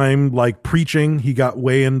lot of time like preaching. He got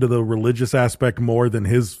way into the religious aspect more than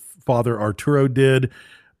his father Arturo did.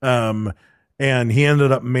 And he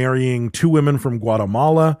ended up marrying 2 women from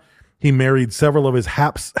Guatemala. He married several of his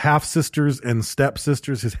half sisters and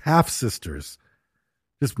stepsisters. His half sisters.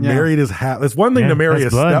 Just married his half. That's one thing to marry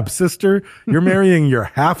a stepsister. You're marrying your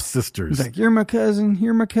half sisters. He's like, you're my cousin.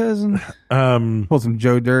 You're my cousin. Pulled some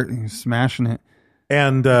Joe Dirt and he's smashing it.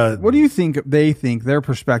 And what do you think they think, their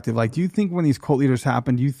perspective? Like, do you think when these cult leaders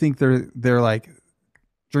happen, do you think they're like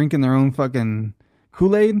drinking their own fucking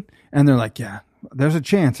Kool-Aid? And they're like, yeah, there's a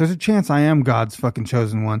chance I am God's fucking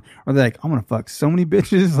chosen one. Or they're like, I'm going to fuck so many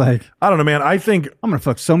bitches. Like, I don't know, man. I think I'm going to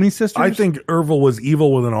fuck so many sisters. I think Ervil was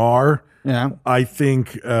evil with an R. Yeah. I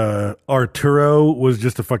think Arturo was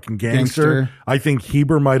just a fucking gangster. I think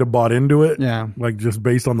Heber might have bought into it. Yeah. Like, just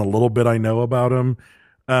based on the little bit I know about him.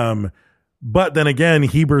 But then again,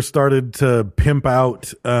 Heber started to pimp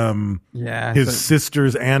out his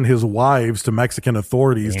sisters and his wives to Mexican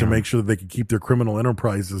authorities to make sure that they could keep their criminal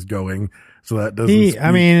enterprises going. So that doesn't.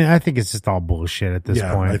 I mean, I think it's just all bullshit at this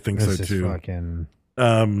point. I think it's so too. Fucking...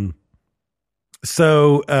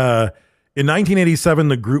 In 1987,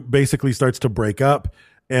 the group basically starts to break up,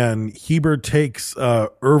 and Heber takes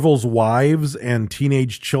Ervil's wives and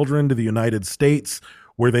teenage children to the United States,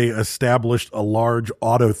 where they established a large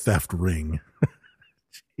auto theft ring.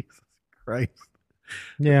 Jesus Christ.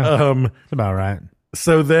 Yeah, that's about right.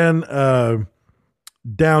 So then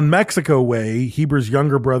down Mexico way, Heber's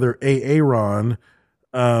younger brother, Aaron,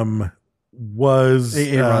 was...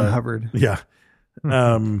 Aaron Hubbard. Yeah.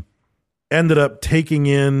 Ended up taking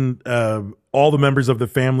in all the members of the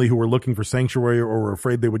family who were looking for sanctuary or were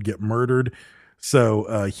afraid they would get murdered.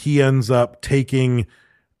 So he ends up taking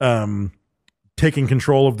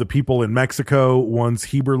control of the people in Mexico once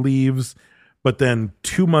Heber leaves. But then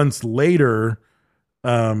 2 months later,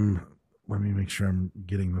 let me make sure I'm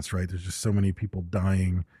getting this right. There's just so many people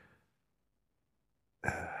dying.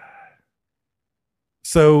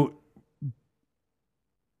 So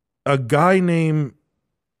a guy named...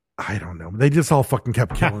 I don't know. They just all fucking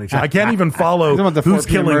kept killing each other. I can't even follow who's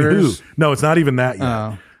killing who. No, it's not even that yet.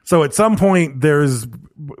 Oh. So at some point, there's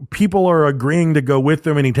people are agreeing to go with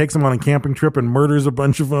them, and he takes them on a camping trip and murders a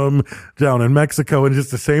bunch of them down in Mexico, and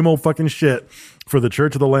just the same old fucking shit for the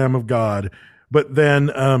Church of the Lamb of God. But then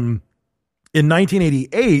in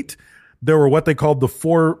 1988, there were what they called the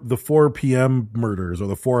 4 p.m. murders, or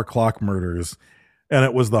the 4 o'clock murders, and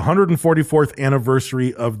it was the 144th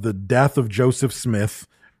anniversary of the death of Joseph Smith,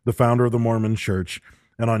 the founder of the Mormon Church.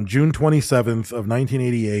 And on June 27th of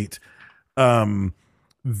 1988,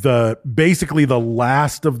 basically the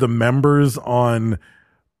last of the members on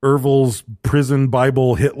Ervil's prison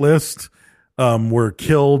Bible hit list were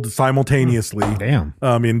killed simultaneously. Damn.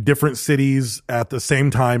 In different cities at the same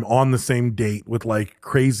time on the same date with like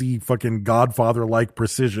crazy fucking Godfather-like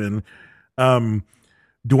precision. Dwayne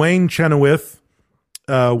Chenoweth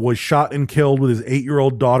was shot and killed with his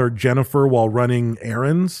 8-year-old daughter Jennifer while running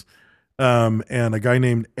errands. And a guy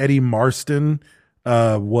named Eddie Marston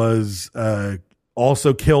was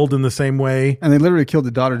also killed in the same way. And they literally killed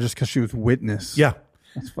the daughter just because she was witness. Yeah.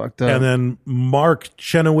 That's fucked up. And then Mark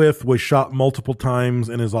Chenoweth was shot multiple times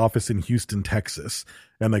in his office in Houston, Texas.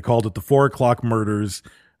 And they called it the 4 o'clock murders.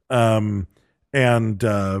 And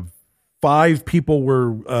 5 people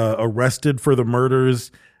were arrested for the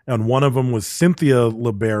murders. And one of them was Cynthia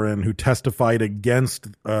LeBaron, who testified against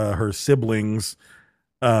her siblings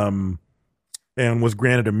and was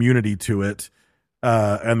granted immunity to it.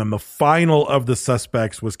 And then the final of the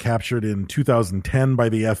suspects was captured in 2010 by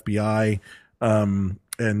the FBI,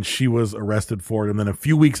 and she was arrested for it. And then a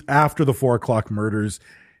few weeks after the 4 o'clock murders,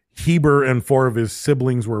 Heber and 4 of his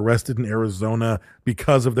siblings were arrested in Arizona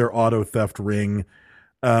because of their auto theft ring.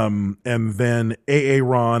 And then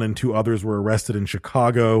Aaron and 2 others were arrested in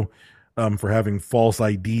Chicago for having false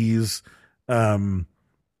IDs. And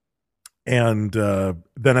then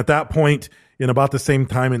at that point, in about the same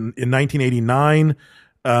time in 1989,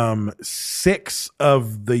 6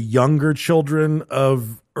 of the younger children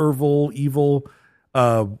of Ervil Evil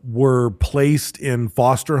were placed in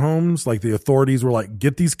foster homes. Like, the authorities were like,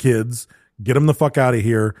 get these kids, get them the fuck out of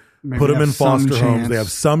here. Maybe put them in foster homes. chance. They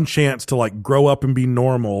have some chance to like grow up and be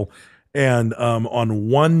normal. And on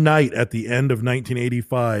one night at the end of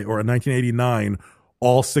 1985 or 1989,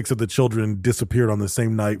 all 6 of the children disappeared on the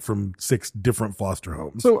same night from 6 different foster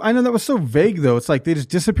homes. So I know that was so vague, though. It's like they just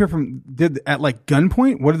disappear at like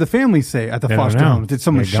gunpoint. What did the family say at the foster homes? Did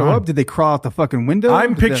someone show up? Did they crawl out the fucking window?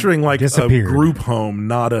 I'm picturing like a group home,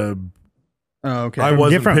 not a. Oh, okay. I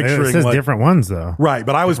wasn't different, picturing it says like, different ones though. Right,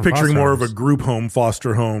 but I was Different picturing foster more of homes. a group home,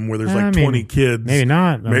 foster home where there's like 20 kids. Maybe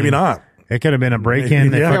not. Maybe not. It could have been a break-in.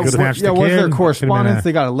 They fucking snatched the kid. Was there correspondence?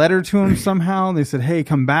 They got a letter to him somehow. They said, "Hey,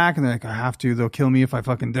 come back," and they're like, "I have to. They'll kill me if I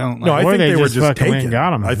fucking don't." No, I think they were just taken.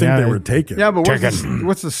 Got him. I think they were taken. Yeah, but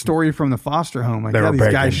what's the story from the foster home? Like, these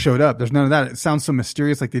guys showed up. There's none of that. It sounds so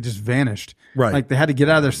mysterious, like they just vanished. Right. Like they had to get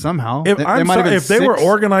out of there somehow. If they were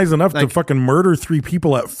organized enough to fucking murder 3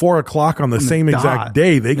 people at 4:00 on the same exact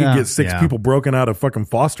day, they could get 6 people broken out of fucking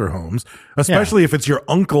foster homes. Especially if it's your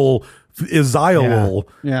uncle Xylitol,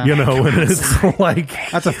 you know, and it's like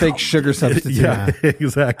that's a fake sugar substitute. Yeah,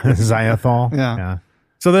 exactly. Xylitol. Yeah.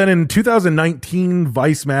 So then in 2019,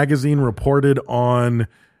 Vice magazine reported on,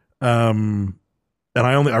 and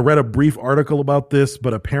I read a brief article about this,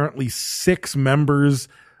 but apparently 6 members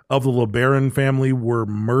of the LeBaron family were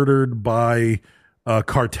murdered by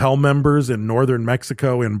cartel members in northern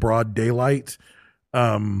Mexico in broad daylight.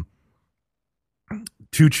 2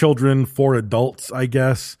 children, 4 adults, I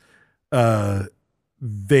guess.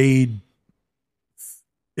 They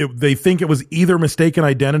think it was either mistaken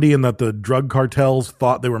identity and that the drug cartels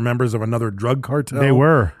thought they were members of another drug cartel. They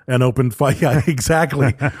were. And opened fire. Yeah,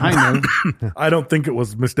 exactly. I know. I don't think it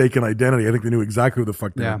was mistaken identity. I think they knew exactly who the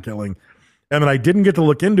fuck they were killing. And then I didn't get to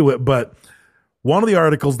look into it, but one of the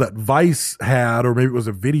articles that Vice had, or maybe it was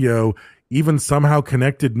a video, even somehow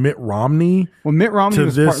connected Mitt Romney. Well, Mitt Romney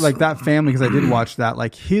was part, like that family, because I did watch that.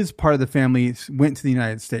 Like his part of the family went to the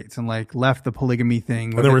United States and like left the polygamy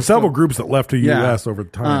thing. And there were several groups that left the U.S. over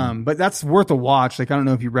time. But that's worth a watch. Like I don't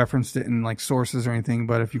know if you referenced it in like sources or anything,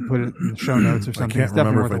 but if you put it in the show notes or something, it's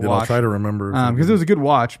definitely worth a watch. I'll try to remember because it was a good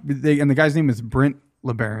watch. And the guy's name is Brent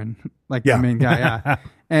LeBaron, like the main guy. Yeah.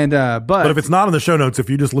 And but if it's not in the show notes, if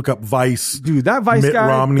you just look up Vice, dude, that Vice Mitt guy,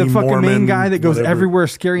 Romney, the fucking Mormon, main guy that goes whatever. everywhere,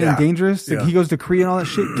 scary and dangerous. Like, he goes to Korea and all that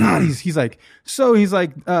shit. God, he's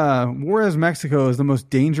like whereas Mexico is the most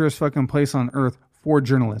dangerous fucking place on earth for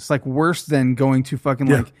journalists, like worse than going to fucking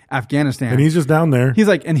like Afghanistan. And he's just down there. He's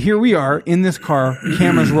like, and here we are in this car,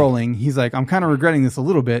 cameras rolling. He's like, I'm kind of regretting this a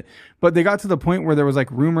little bit, but they got to the point where there was like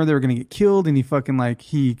rumor they were going to get killed, and he fucking like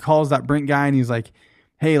he calls that Brent guy and he's like,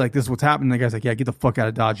 hey, like this is what's happening. The guy's like, yeah, get the fuck out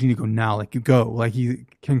of Dodge. You need to go now. Like you go. Like he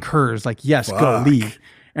concurs. Like, yes, go, leave.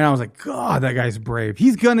 And I was like, God, that guy's brave.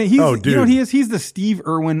 You know what he is? He's the Steve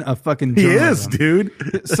Irwin of fucking journalism. He is,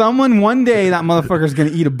 dude. Someone one day that motherfucker's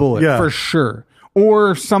going to eat a bullet for sure.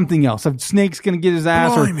 Or something else. A snake's going to get his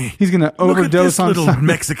ass, or he's going to overdose on little something.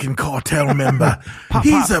 Mexican cartel member.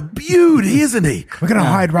 He's a beauty, isn't he? We're going to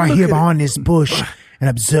hide right here behind this bush and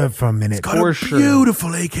observe for a minute. He's got a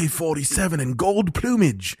beautiful AK-47 and gold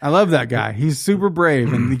plumage. I love that guy. He's super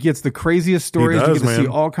brave, and he gets the craziest stories. You get to see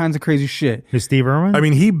all kinds of crazy shit. Is Steve Irwin? I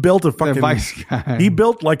mean, he built a fucking Vice guy. He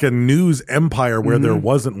built like a news empire where there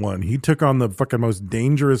wasn't one. He took on the fucking most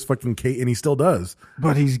dangerous fucking case, and he still does.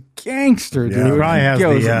 But he's gangster, dude. He probably has the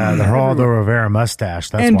Geraldo Rivera mustache.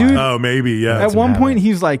 That's and why. Dude, oh, maybe, yeah. At one point,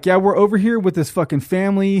 he's like, yeah, we're over here with this fucking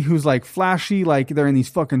family who's like flashy, like they're in these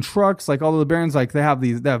fucking trucks, like all the LeBarons, like they have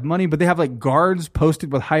money, but they have like guards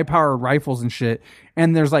posted with high power rifles and shit.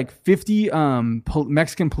 And there's like 50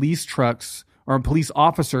 Mexican police trucks or police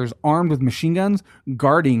officers armed with machine guns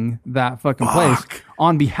guarding that fucking place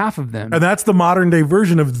on behalf of them. And that's the modern day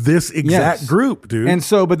version of this exact group, dude. And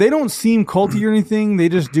so, but they don't seem culty or anything. They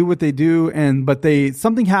just do what they do. But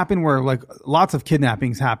something happened where like lots of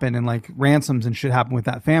kidnappings happen and like ransoms and shit happen with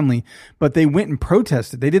that family. But they went and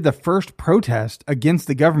protested. They did the first protest against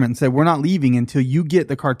the government and said, we're not leaving until you get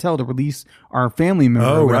the cartel to release our family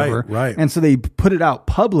member or whatever. Right. And so they put it out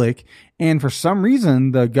public. And for some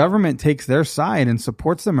reason, the government takes their side and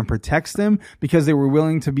supports them and protects them because they were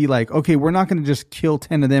willing to be like, okay, we're not going to just kill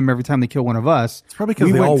 10 of them every time they kill one of us. It's probably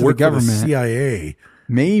because they all work for the CIA.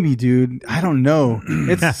 Maybe, dude. I don't know.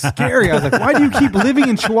 It's scary. I was like, why do you keep living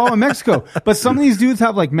in Chihuahua, Mexico? But some of these dudes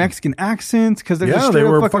have like Mexican accents because they're just straight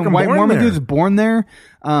up fucking white Mormon dudes born there.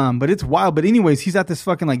 But it's wild. But anyways, he's at this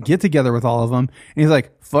fucking like get together with all of them. And he's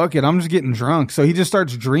like, fuck it, I'm just getting drunk. So he just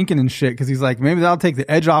starts drinking and shit because he's like, maybe that'll take the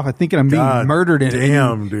edge off of thinking I'm being murdered in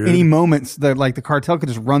any moments that like the cartel could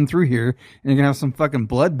just run through here and you're going to have some fucking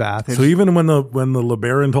bloodbath. So even when the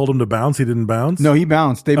LeBaron told him to bounce, he didn't bounce? No, he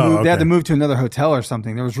bounced. They moved. They had to move to another hotel or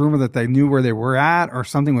something. There was rumor that they knew where they were at or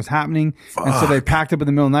something was happening. And so they packed up in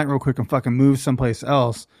the middle of the night real quick and fucking moved someplace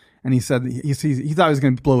else. And he said he thought he was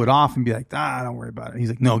going to blow it off and be like, don't worry about it. He's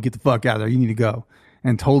like, no, get the fuck out of there. You need to go.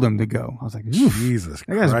 And told him to go. I was like, Jesus Christ.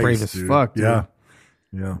 That guy's brave as fuck, dude.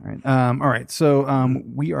 Yeah. All right. So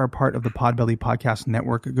we are part of the Podbelly Podcast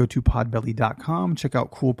Network. Go to podbelly.com. Check out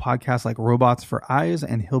cool podcasts like Robots for Eyes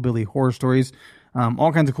and Hillbilly Horror Stories.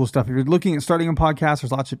 all kinds of cool stuff. If you're looking at starting a podcast,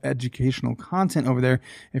 there's lots of educational content over there.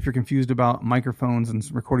 If you're confused about microphones and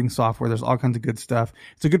recording software, there's all kinds of good stuff.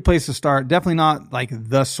 It's a good place to start. Definitely not like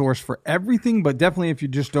the source for everything, but definitely if you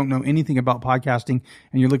just don't know anything about podcasting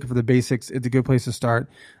and you're looking for the basics, it's a good place to start.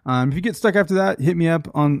 If you get stuck after that, hit me up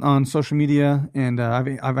on social media, and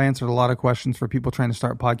I've answered a lot of questions for people trying to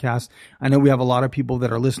start podcasts. I know we have a lot of people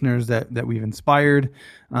that are listeners that we've inspired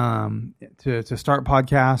to start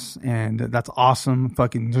podcasts, and that's awesome.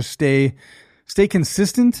 Fucking just stay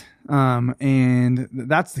consistent, and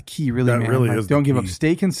that's the key, really, man. Really like, is don't the give key. up.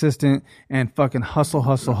 Stay consistent and fucking hustle.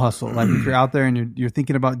 Like if you're out there and you're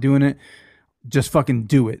thinking about doing it, just fucking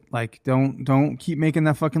do it. Like don't keep making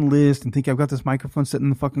that fucking list and think I've got this microphone sitting in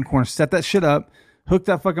the fucking corner. Set that shit up. Hook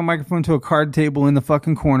that fucking microphone to a card table in the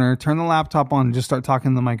fucking corner. Turn the laptop on and just start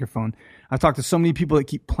talking to the microphone. I've talked to so many people that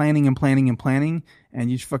keep planning, and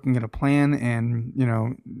you just fucking get a plan, and, you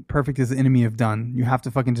know, perfect is the enemy of done. You have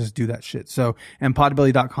to fucking just do that shit. So, and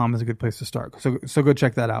podbelly.com is a good place to start. So go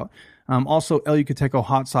check that out. Also, El Yucateco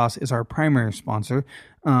Hot Sauce is our primary sponsor.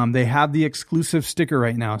 They have the exclusive sticker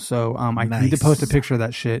right now. So, I need to post a picture of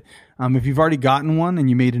that shit. If you've already gotten one and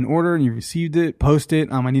you made an order and you received it, post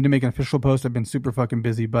it. I need to make an official post. I've been super fucking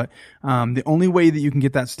busy, but, the only way that you can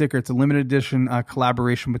get that sticker, it's a limited edition,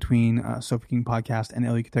 collaboration between, Sofa King Podcast and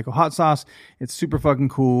El Yucateco Hot Sauce. It's super fucking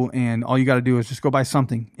cool. And all you got to do is just go buy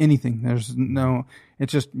something, anything.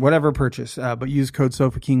 It's just whatever purchase, but use code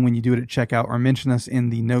Sofa King when you do it at checkout, or mention us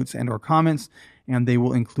in the notes and or comments, and they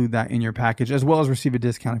will include that in your package, as well as receive a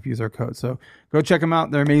discount if you use our code. So go check them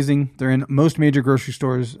out. They're amazing. They're in most major grocery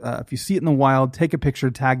stores. If you see it in the wild, take a picture,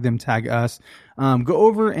 tag them, tag us. Go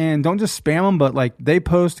over and don't just spam them, but like they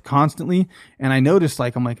post constantly. And I noticed,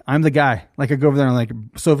 like, I'm the guy. Like I go over there and like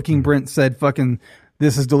Sofa King Brent said fucking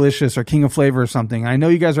this is delicious, or King of Flavor or something. I know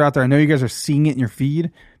you guys are out there. I know you guys are seeing it in your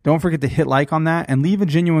feed. Don't forget to hit like on that and leave a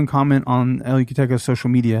genuine comment on El Yucateco's social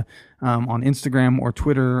media, on Instagram or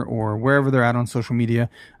Twitter or wherever they're at on social media.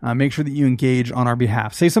 Make sure that you engage on our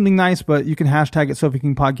behalf. Say something nice, but you can hashtag it Sofa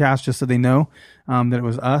King Podcast just so they know that it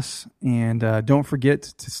was us. And don't forget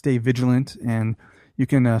to stay vigilant, and you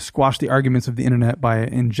can squash the arguments of the internet by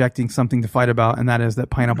injecting something to fight about, and that is that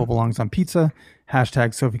pineapple belongs on pizza.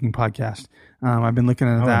 Hashtag Sofa King Podcast. I've been looking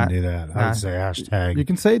at that. I wouldn't do that. I would say hashtag. You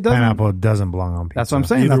can say it doesn't. Pineapple doesn't belong on pizza. That's what I'm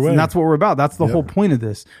saying. That's what we're about. That's the whole point of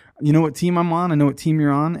this. You know what team I'm on. I know what team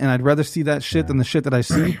you're on, and I'd rather see that shit than the shit that I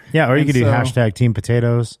see. Yeah, or you could do hashtag Team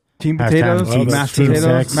Potatoes. Team potatoes, mashed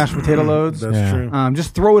potatoes, mashed potato loads. That's true.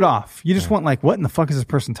 Just throw it off. You just want like, what in the fuck is this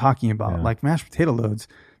person talking about? Yeah. Like mashed potato loads.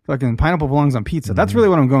 Fucking pineapple belongs on pizza. That's really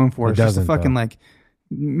what I'm going for. It It's just to doesn't, fucking though. like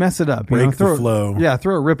mess it up. Break the throw flow. Yeah,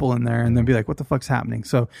 throw a ripple in there and then be like, what the fuck's happening?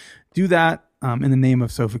 So do that in the name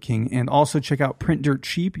of Sofa King. And also check out Print Dirt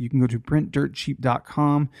Cheap. You can go to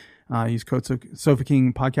printdirtcheap.com. Use code Sofa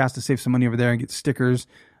King Podcast to save some money over there and get stickers.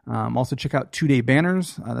 Also check out 2 Day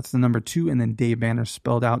Banners. That's the number 2 and then day banners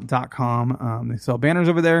spelled out.com. They sell banners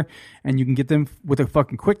over there and you can get them with a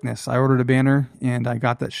fucking quickness. I ordered a banner and I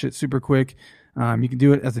got that shit super quick. You can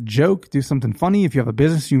do it as a joke, do something funny. If you have a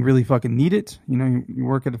business, you really fucking need it. You know, you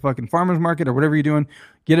work at a fucking farmer's market or whatever you're doing,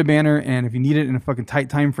 get a banner. And if you need it in a fucking tight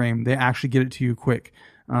time frame, they actually get it to you quick.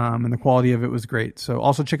 And the quality of it was great. So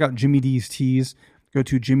also check out Jimmy D's Tees. Go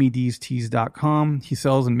to jimmydstees.com. He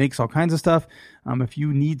sells and makes all kinds of stuff. If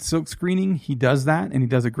you need silk screening, he does that, and he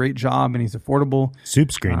does a great job, and he's affordable. Soup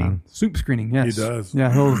screening. Soup screening, yes. He does.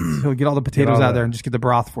 Yeah, he'll get all the potatoes out there and just get the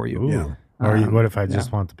broth for you. Ooh. Yeah. Or what if I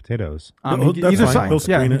just want the potatoes? That's Either fine. side. He'll Yeah,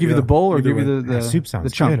 screen he'll it, give you yeah. the bowl or Either give you way. the soup sounds the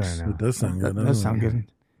chunks. good right now. It does sound good. That does sound good.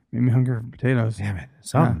 Made me hungry for potatoes. Damn it.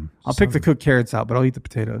 I'll pick the cooked carrots out, but I'll eat the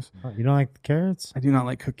potatoes. You don't like the carrots? I do not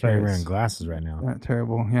like cooked You're carrots. wearing glasses right now. That's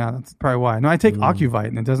terrible. Yeah, that's probably why. No, I take Ocuvite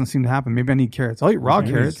and it doesn't seem to happen. Maybe I need carrots. I'll eat raw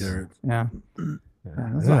carrots. Yeah.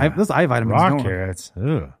 Those eye vitamins. Raw don't- carrots.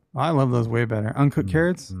 Ugh. I love those way better. Uncooked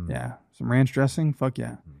carrots. Yeah. Some ranch dressing. Fuck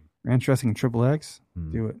yeah. Ranch dressing and triple X.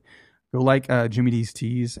 Do it. Go like Jimmy D's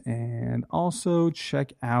Tees, and also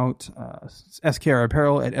check out SKR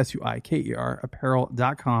Apparel at SUIKER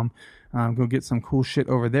apparel.com. Go get some cool shit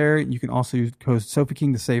over there. You can also use code Sofa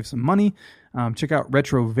King to save some money. Check out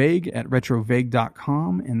Retro Vague at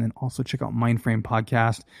retrovague.com, and then also check out Mindframe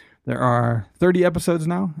Podcast. There are 30 episodes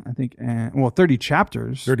now, I think, 30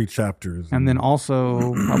 chapters. 30 chapters. And then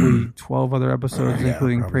also probably 12 other episodes,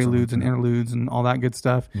 including probably preludes and interludes and all that good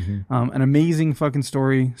stuff. An amazing fucking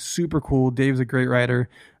story. Super cool. Dave's a great writer.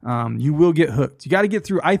 You will get hooked. You got to get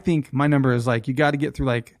through, I think my number is like, you got to get through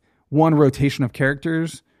like one rotation of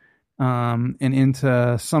characters and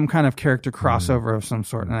into some kind of character crossover of some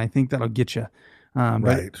sort. And I think that'll get you.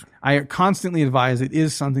 But I constantly advise it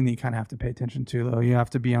is something that you kind of have to pay attention to, though. You have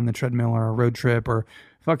to be on the treadmill or a road trip or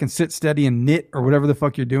fucking sit steady and knit or whatever the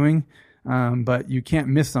fuck you're doing. But you can't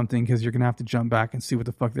miss something because you're going to have to jump back and see what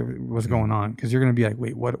the fuck was going on. Because you're going to be like,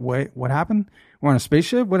 wait, what happened? We're on a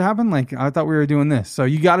spaceship? What happened? Like, I thought we were doing this. So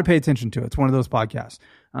you got to pay attention to it. It's one of those podcasts.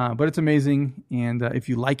 But it's amazing. And if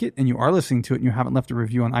you like it and you are listening to it and you haven't left a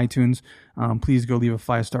review on iTunes, please go leave a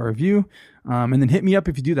 5-star review. And then hit me up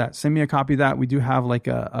if you do that. Send me a copy of that. We do have like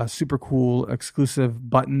a super cool exclusive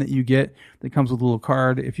button that you get that comes with a little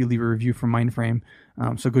card if you leave a review from Mindframe.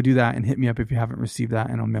 So go do that and hit me up if you haven't received that,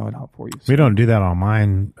 and I'll mail it out for you. So, we don't do that on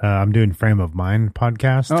mine. I'm doing Frame of Mind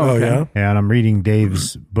podcast. Oh, okay. And I'm reading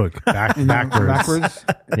Dave's book backwards.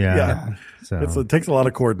 Yeah. So it takes a lot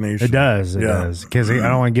of coordination. It does. It does. Because I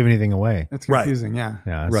don't want to give anything away. It's confusing. Yeah.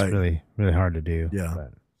 Yeah. It's really, really hard to do. Yeah.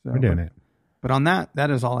 But we're doing it. But on that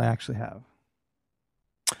is all I actually have.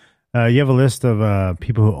 You have a list of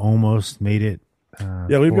people who almost made it.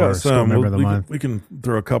 We've got some. We can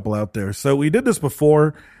throw a couple out there. So we did this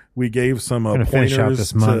before. We gave some pointers finish out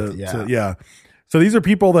this month. So these are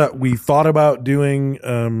people that we thought about doing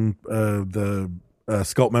the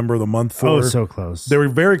Sculpt Member of the Month for. Oh, so close. They were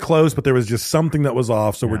very close, but there was just something that was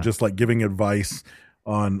off. So we're just like giving advice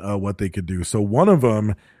on what they could do. So one of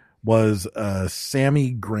them was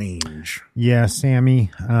Sammy Grange. Yeah,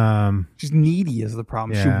 Sammy. She's needy is the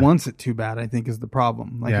problem. Yeah. She wants it too bad, I think, is the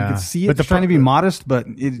problem. Like you Yeah. can see it. But But trying to be modest, but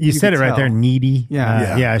you said it right there, needy.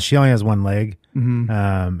 Yeah. She only has one leg.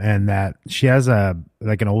 And that she has an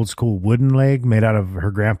old school wooden leg made out of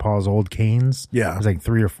her grandpa's old canes. Yeah. There's like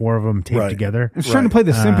 3 or 4 of them taped together. It's trying to play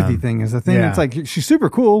the sympathy thing is the thing. It's like she's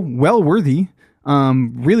super cool, well worthy.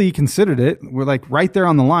 Really considered it. We're like right there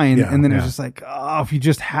on the line, and then it's just like, oh, if you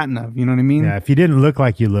just hadn't have, you know what I mean? Yeah, if you didn't look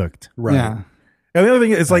like you looked. Right. Yeah. And the other thing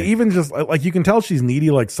is like even just like you can tell she's needy.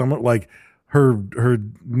 Like someone like her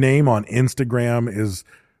name on Instagram is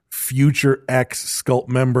Future X Sculpt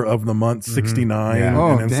Member of the Month 69. Yeah.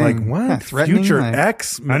 Oh, and it's dang. like what? Yeah, threatening, Future like-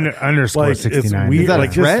 X Underscore like, 69. It's weird. Is that a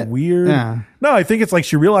like threat? just weird. Yeah. No, I think it's like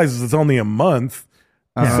she realizes it's only a month.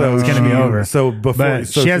 So it's going to be over. So before But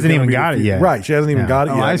so she hasn't she's gonna even be got it yet. Right. She hasn't even got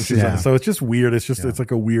it Oh, yet. I And see. she's- Yeah. So it's just weird. It's just it's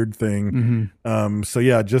like a weird thing. So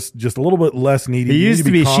yeah, just a little bit less needy. It You used need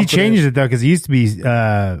to be, she confident. changed it though, because it used to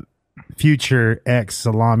be Future X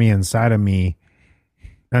Salami inside of me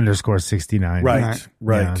underscore 69. Right. It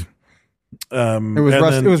was and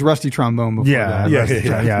then- it was Rusty Trombone before Yeah.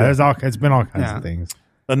 that. Yeah. It's been all kinds of things.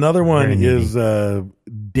 Another one Very needy. is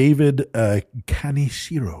David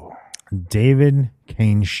Kaneshiro. David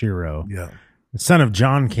Kaneshiro. Yeah. Son of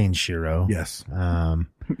John Kaneshiro. Yes.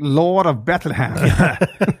 Lord of Bethlehem.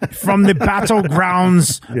 From the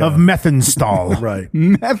battlegrounds of Methenstall. Right.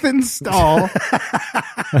 Methenstall.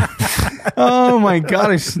 Oh my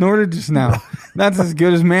god, I snorted just now. That's as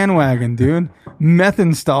good as Manwagon, dude.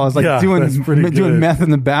 Methenstall is like Yeah, that's pretty doing good. meth in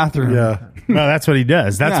the bathroom. Yeah. No, that's what he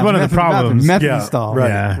does. That's Yeah, one of meth the in the bathroom. problems. Meth Yeah, install. right.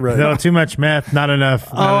 Yeah. right. No, too much meth, not enough.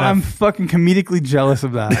 Oh, I'm fucking comedically jealous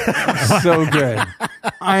of that. So good.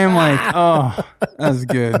 I am like, oh, that's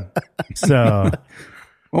good. So,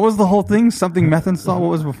 What was the whole thing? Something meth install? What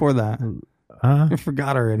was before that? I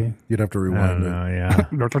forgot already. You'd have to I rewind don't it. know,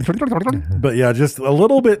 yeah. But yeah, just a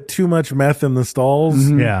little bit too much meth in the stalls.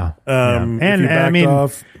 Yeah. If And you I backed mean,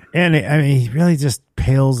 off, he really just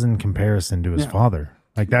pales in comparison to his father.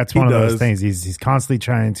 Like that's one of does. those things. He's constantly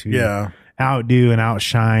trying to Yeah. outdo and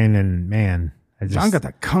outshine, and man, John got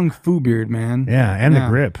that kung fu beard, man. and the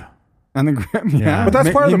grip. And the grip, yeah. But that's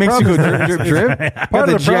part of He the makes you go problem. drip, drip, drip. Part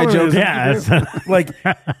of the G.I. problem Joe is- drip, Yeah,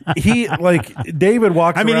 drip. David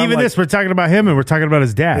walks I mean, around even like, this, we're talking about him and we're talking about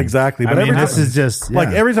his dad. Exactly, But but I mean, every this time- is just like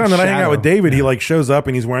every time that I hang out with Shadow. David, he like shows up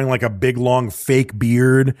and he's wearing like a big long fake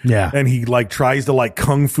beard. Yeah. And he like tries to like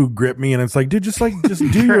kung fu grip me, and it's like, dude, just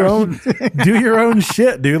do your own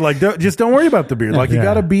shit, dude. Like don't worry about the beard. Like you Yeah.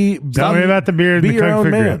 gotta be Don't worry about the beard be and the your kung own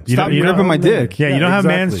fu man. grip. You Stop don't- you gripping don't- my dick. Yeah, you don't have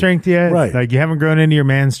man exactly. strength yet. Right. Like you haven't grown into your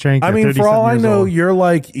man strength. I You're mean, for 30-something all I years know, old. you're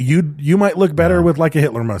like you might look better with like a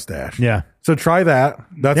Hitler mustache. Yeah. So try that.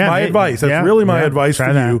 That's Yeah, my maybe. advice. That's Yeah, really my yeah, advice try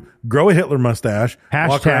for that. you. Grow a Hitler mustache.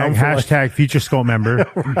 Walk around Hashtag future Skull member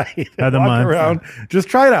right. of the Walk month. around. Just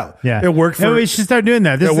try it out. Yeah, It worked for. we should start doing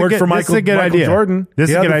that. This It is a worked good, for this is Michael, a good Michael idea. Jordan. This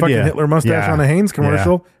he is a had good the fucking idea. Hitler mustache Yeah. on a Hanes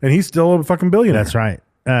commercial, and he's still a fucking billionaire. That's right.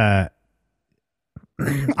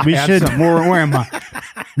 We I had should. some. Where am I?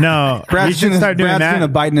 No, we Brad's should doing start a- doing Brad's that doing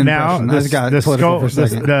a Biden now. impression. I just got political for a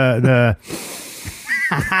second.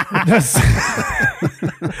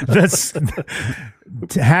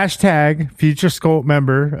 Hashtag future Skull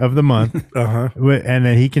member of the month, and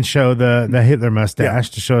then he can show the Hitler mustache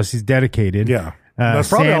to show us he's dedicated. Yeah. That's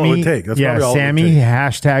probably all it would take. That's probably all it would Sammy, take.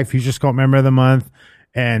 hashtag Future Sculpt Member of the Month,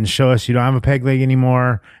 and show us you don't have a peg leg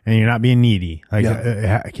anymore and you're not being needy. Like,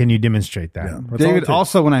 can you demonstrate that? Yeah. David,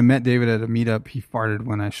 also, when I met David at a meetup, he farted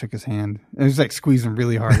when I shook his hand. It was like squeezing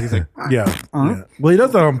really hard. He's like, yeah. Well, he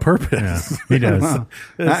does that on purpose. Yeah, he does. Wow.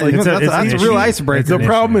 That's a real icebreaker. The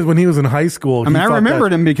problem is when he was in high school, I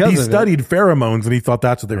remembered him because he of studied pheromones and he thought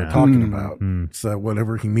that's what they were talking about. So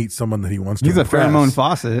whenever he meets someone that he wants to He's impress, a pheromone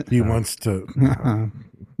faucet. He wants to.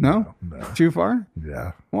 No? Too far?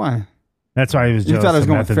 Yeah. Why? That's why he was You jealous. thought I was of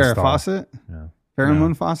going with Method Farrah Stall. Fawcett? Yeah.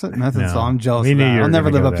 Pheromone faucet? Method No. Stall. I'm jealous We of knew that. you were I'll never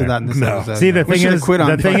gonna live go up to there. that in this episode. See, the We thing should've is, quit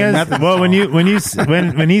on the thing is, Method well, Stall.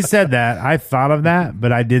 when he said that, I thought of that,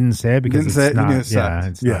 but I didn't say it because Didn't say it's it, you not. knew it sucked.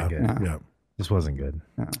 It's not good. Yeah. This wasn't good.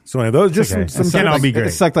 So anyway, those just Okay. some It can't all be great.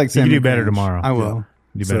 It sucked like You can Sammy do better Grange. tomorrow. I will.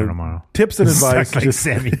 Do So, better tomorrow. tips and advice. Suck like just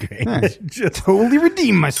Sammy Grange. just Totally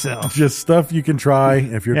redeem myself. just stuff you can try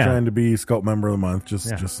if you're Yeah. trying to be Sculpt Member of the Month. Just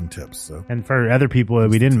Yeah. some tips. So And for other people that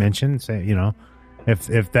we didn't mention, say,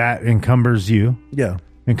 if that encumbers you, yeah,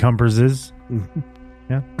 encompasses,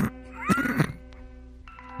 yeah,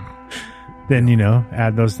 then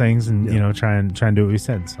add those things and try and do what we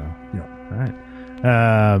said. So yeah, all right.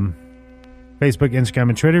 Facebook, Instagram,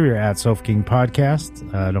 and Twitter, we're at Sofa King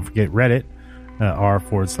Podcast. Don't forget Reddit,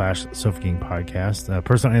 r/Sofa King Podcast.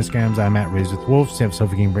 Personal Instagrams, I'm at Raised with Wolf, Sam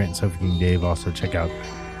Sofa King Brent, Sofa King Dave. Also check out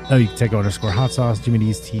you can take _hot sauce, Jimmy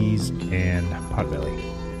D's Teas, and Potbelly.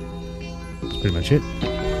 That's pretty much it.